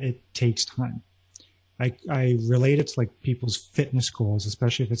head that it takes time. I relate it to like people's fitness goals,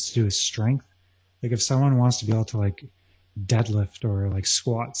 especially if it's to do with strength. Like if someone wants to be able to like deadlift or like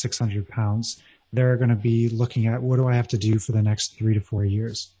squat 600 pounds, they're going to be looking at what do I have to do for the next 3 to 4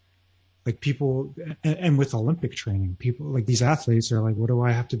 years. Like people, and with Olympic training, people like these athletes are like, what do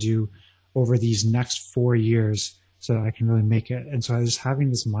I have to do over these next 4 years so that I can really make it? And so I was having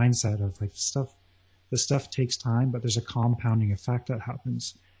this mindset of like this stuff takes time, but there's a compounding effect that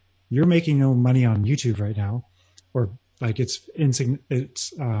happens. You're making no money on YouTube right now, or like it's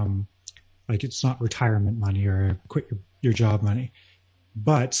like it's not retirement money or quit your job money,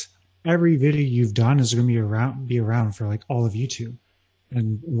 but every video you've done is going to be around for like all of YouTube.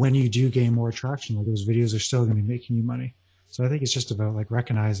 And when you do gain more traction, like those videos are still going to be making you money. So I think it's just about like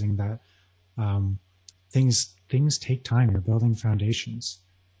recognizing that things take time. You're building foundations,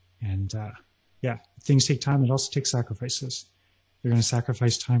 and things take time. It also takes sacrifices. You're going to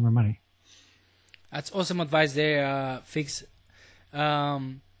sacrifice time or money. That's awesome advice there, Fix.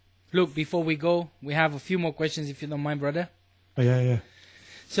 Look, before we go, we have a few more questions if you don't mind, brother. Oh, yeah.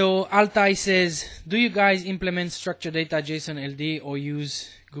 So Altai says, do you guys implement structured data JSON LD or use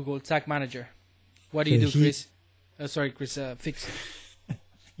Google Tag Manager? What do you do, Chris? Chris, Fix.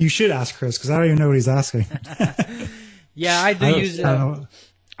 You should ask Chris, because I don't even know what he's asking. Yeah,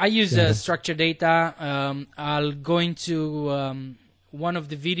 I use structured data. I'll go into one of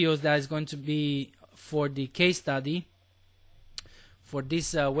the videos that is going to be for the case study for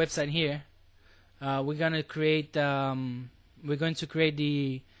this website here. We're going to create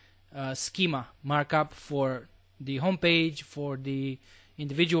the schema markup for the homepage, for the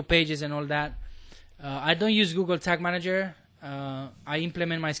individual pages and all that. I don't use Google Tag Manager. I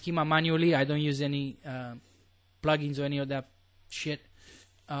implement my schema manually. I don't use any plugins or any of that shit.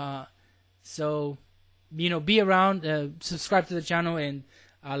 So, be around, subscribe to the channel, and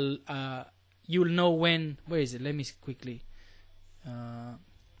you'll know when. Where is it? Let me quickly.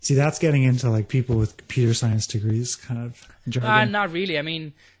 See, that's getting into like people with computer science degrees kind of jargon. Not really. I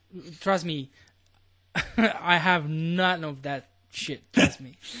mean, trust me, I have none of that shit. Trust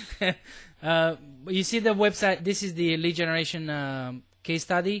me. You see the website. This is the lead generation case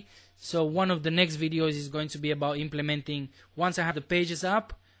study. So one of the next videos is going to be about implementing. Once I have the pages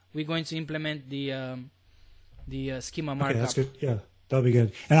up, we're going to implement the schema markup. Okay, that's good. Yeah, that'll be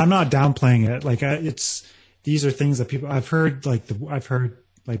good. And I'm not downplaying it. Like these are things that people I've heard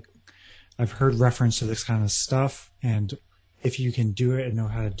reference to this kind of stuff. And if you can do it and know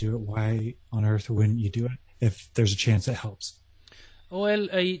how to do it, why on earth wouldn't you do it if there's a chance it helps? Well,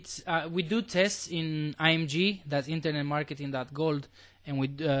 we do tests in IMG, that's Internet Marketing.gold, and we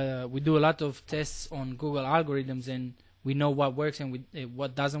do a lot of tests on Google algorithms, and we know what works and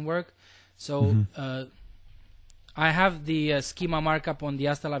what doesn't work. So I have the schema markup on the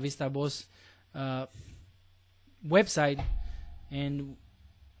Hasta La Vista Boss website, and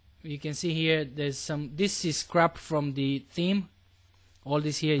you can see here there's some. This is scrapped from the theme. All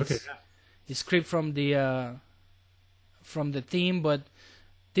this here is script from the theme, but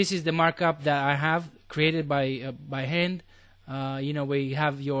this is the markup that I have created by hand. Where you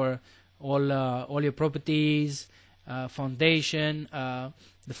have your all your properties, foundation, the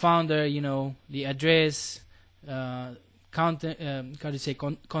founder, the address, contact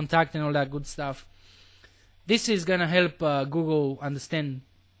and all that good stuff. This is gonna help Google understand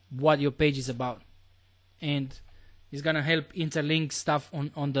what your page is about, and it's gonna help interlink stuff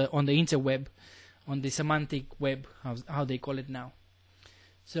on the interweb. on the semantic web, how they call it now.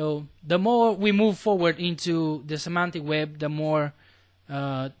 So the more we move forward into the semantic web, the more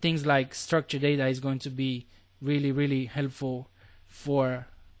things like structured data is going to be really, really helpful for,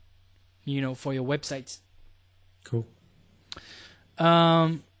 for your websites. Cool.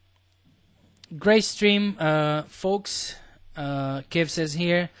 Great stream, folks. Kev says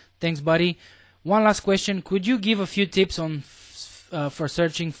here, thanks, buddy. One last question. Could you give a few tips on for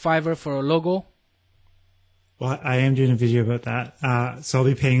searching Fiverr for a logo? Well, I am doing a video about that. So I'll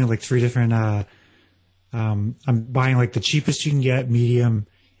be paying like 3 different, I'm buying like the cheapest you can get, medium,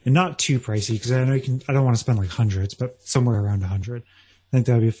 and not too pricey, because I know I don't want to spend like hundreds, but somewhere around 100. I think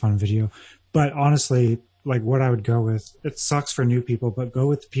that would be a fun video. But honestly, like what I would go with, it sucks for new people, but go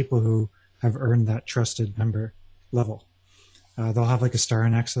with the people who have earned that trusted member level. They'll have like a star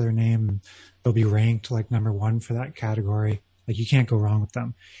next to their name, and they'll be ranked like number 1 for that category. Like you can't go wrong with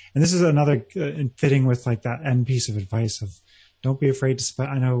them. And this is another fitting with like that end piece of advice of don't be afraid to spend.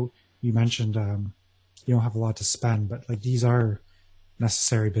 I know you mentioned you don't have a lot to spend, but like these are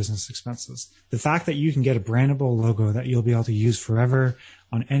necessary business expenses. The fact that you can get a brandable logo that you'll be able to use forever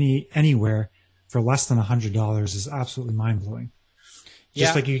on anywhere for less than $100 is absolutely mind blowing.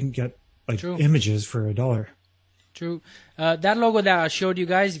 Just like you can get like images for $1. True. That logo that I showed you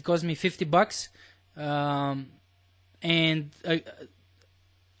guys, it cost me $50. And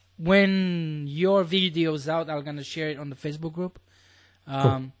when your video is out, I'm gonna share it on the Facebook group.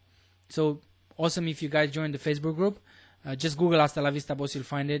 Cool. So awesome if you guys join the Facebook group. Just Google Hasta La Vista Boss, you'll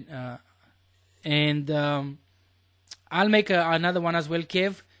find it. And I'll make another one as well,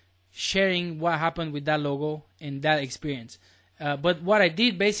 Kev, sharing what happened with that logo and that experience. But what I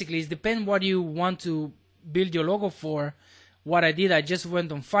did basically is depend what you want to build your logo for. What I did, I just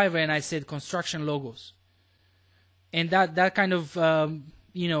went on Fiverr and I said construction logos. And that kind of,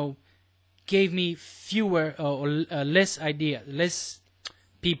 gave me fewer or less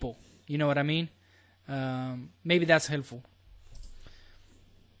people. You know what I mean? Maybe that's helpful.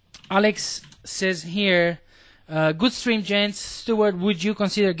 Alex says here, good stream, gents. Stuart, would you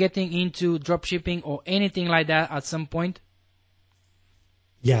consider getting into dropshipping or anything like that at some point?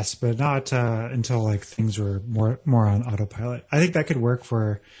 Yes, but not until like things were more on autopilot. I think that could work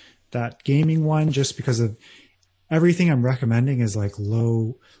for that gaming one, just because of everything I'm recommending is like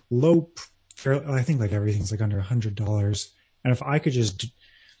low. I think like everything's like under $100, and if I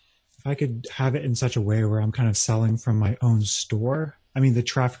could have it in such a way where I'm kind of selling from my own store, I mean the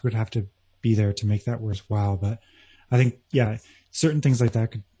traffic would have to be there to make that worthwhile. But I think certain things like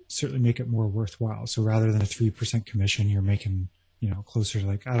that could certainly make it more worthwhile. So rather than a 3% commission, you're making closer to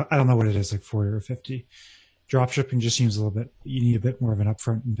like, I don't know what it is, like 40 or 50. Dropshipping just seems a little bit, you need a bit more of an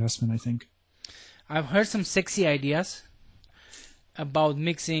upfront investment, I think. I've heard some sexy ideas about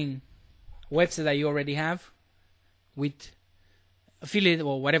mixing website that you already have with affiliate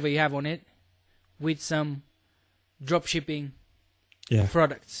or whatever you have on it with some dropshipping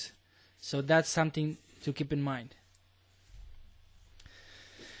products. So that's something to keep in mind.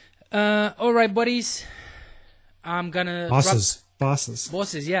 All right, buddies. I'm gonna bosses,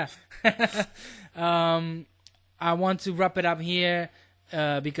 yeah. I want to wrap it up here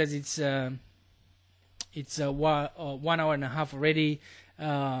because it's 1 hour and a half already.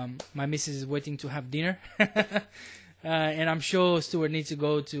 My missus is waiting to have dinner, and I'm sure Stuart needs to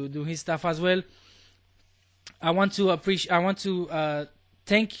go to do his stuff as well. I want to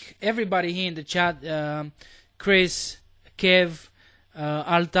thank everybody here in the chat: Chris, Kev,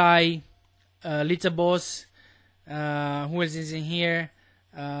 Altai, Little Boss. Who else is in here?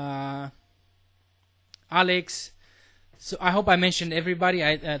 Alex. So I hope I mentioned everybody.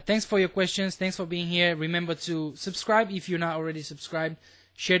 Thanks for your questions. Thanks for being here. Remember to subscribe if you're not already subscribed.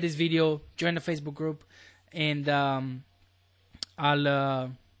 Share this video. Join the Facebook group, and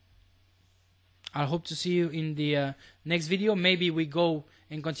I'll hope to see you in the next video. Maybe we go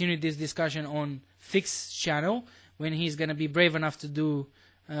and continue this discussion on Fix's channel when he's gonna be brave enough to do,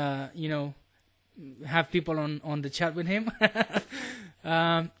 have people on the chat with him.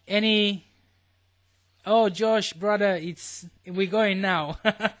 Josh, brother, we're going now.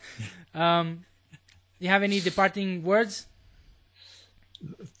 You have any departing words?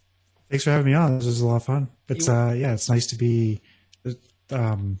 Thanks for having me on. This was a lot of fun. It's it's nice to be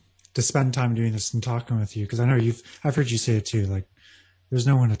to spend time doing this and talking with you, because I know I've heard you say it too. Like, there's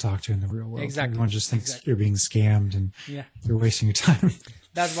no one to talk to in the real world. Exactly. Everyone just thinks you're being scammed and you're wasting your time.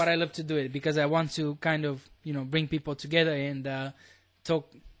 That's what I love to do it, because I want to kind of bring people together and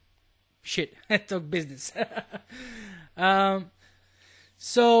talk shit, talk business.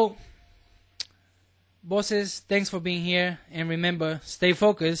 So, bosses, thanks for being here, and remember, stay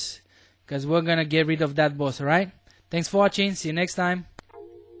focused, because we're gonna get rid of that boss. All right. Thanks for watching. See you next time.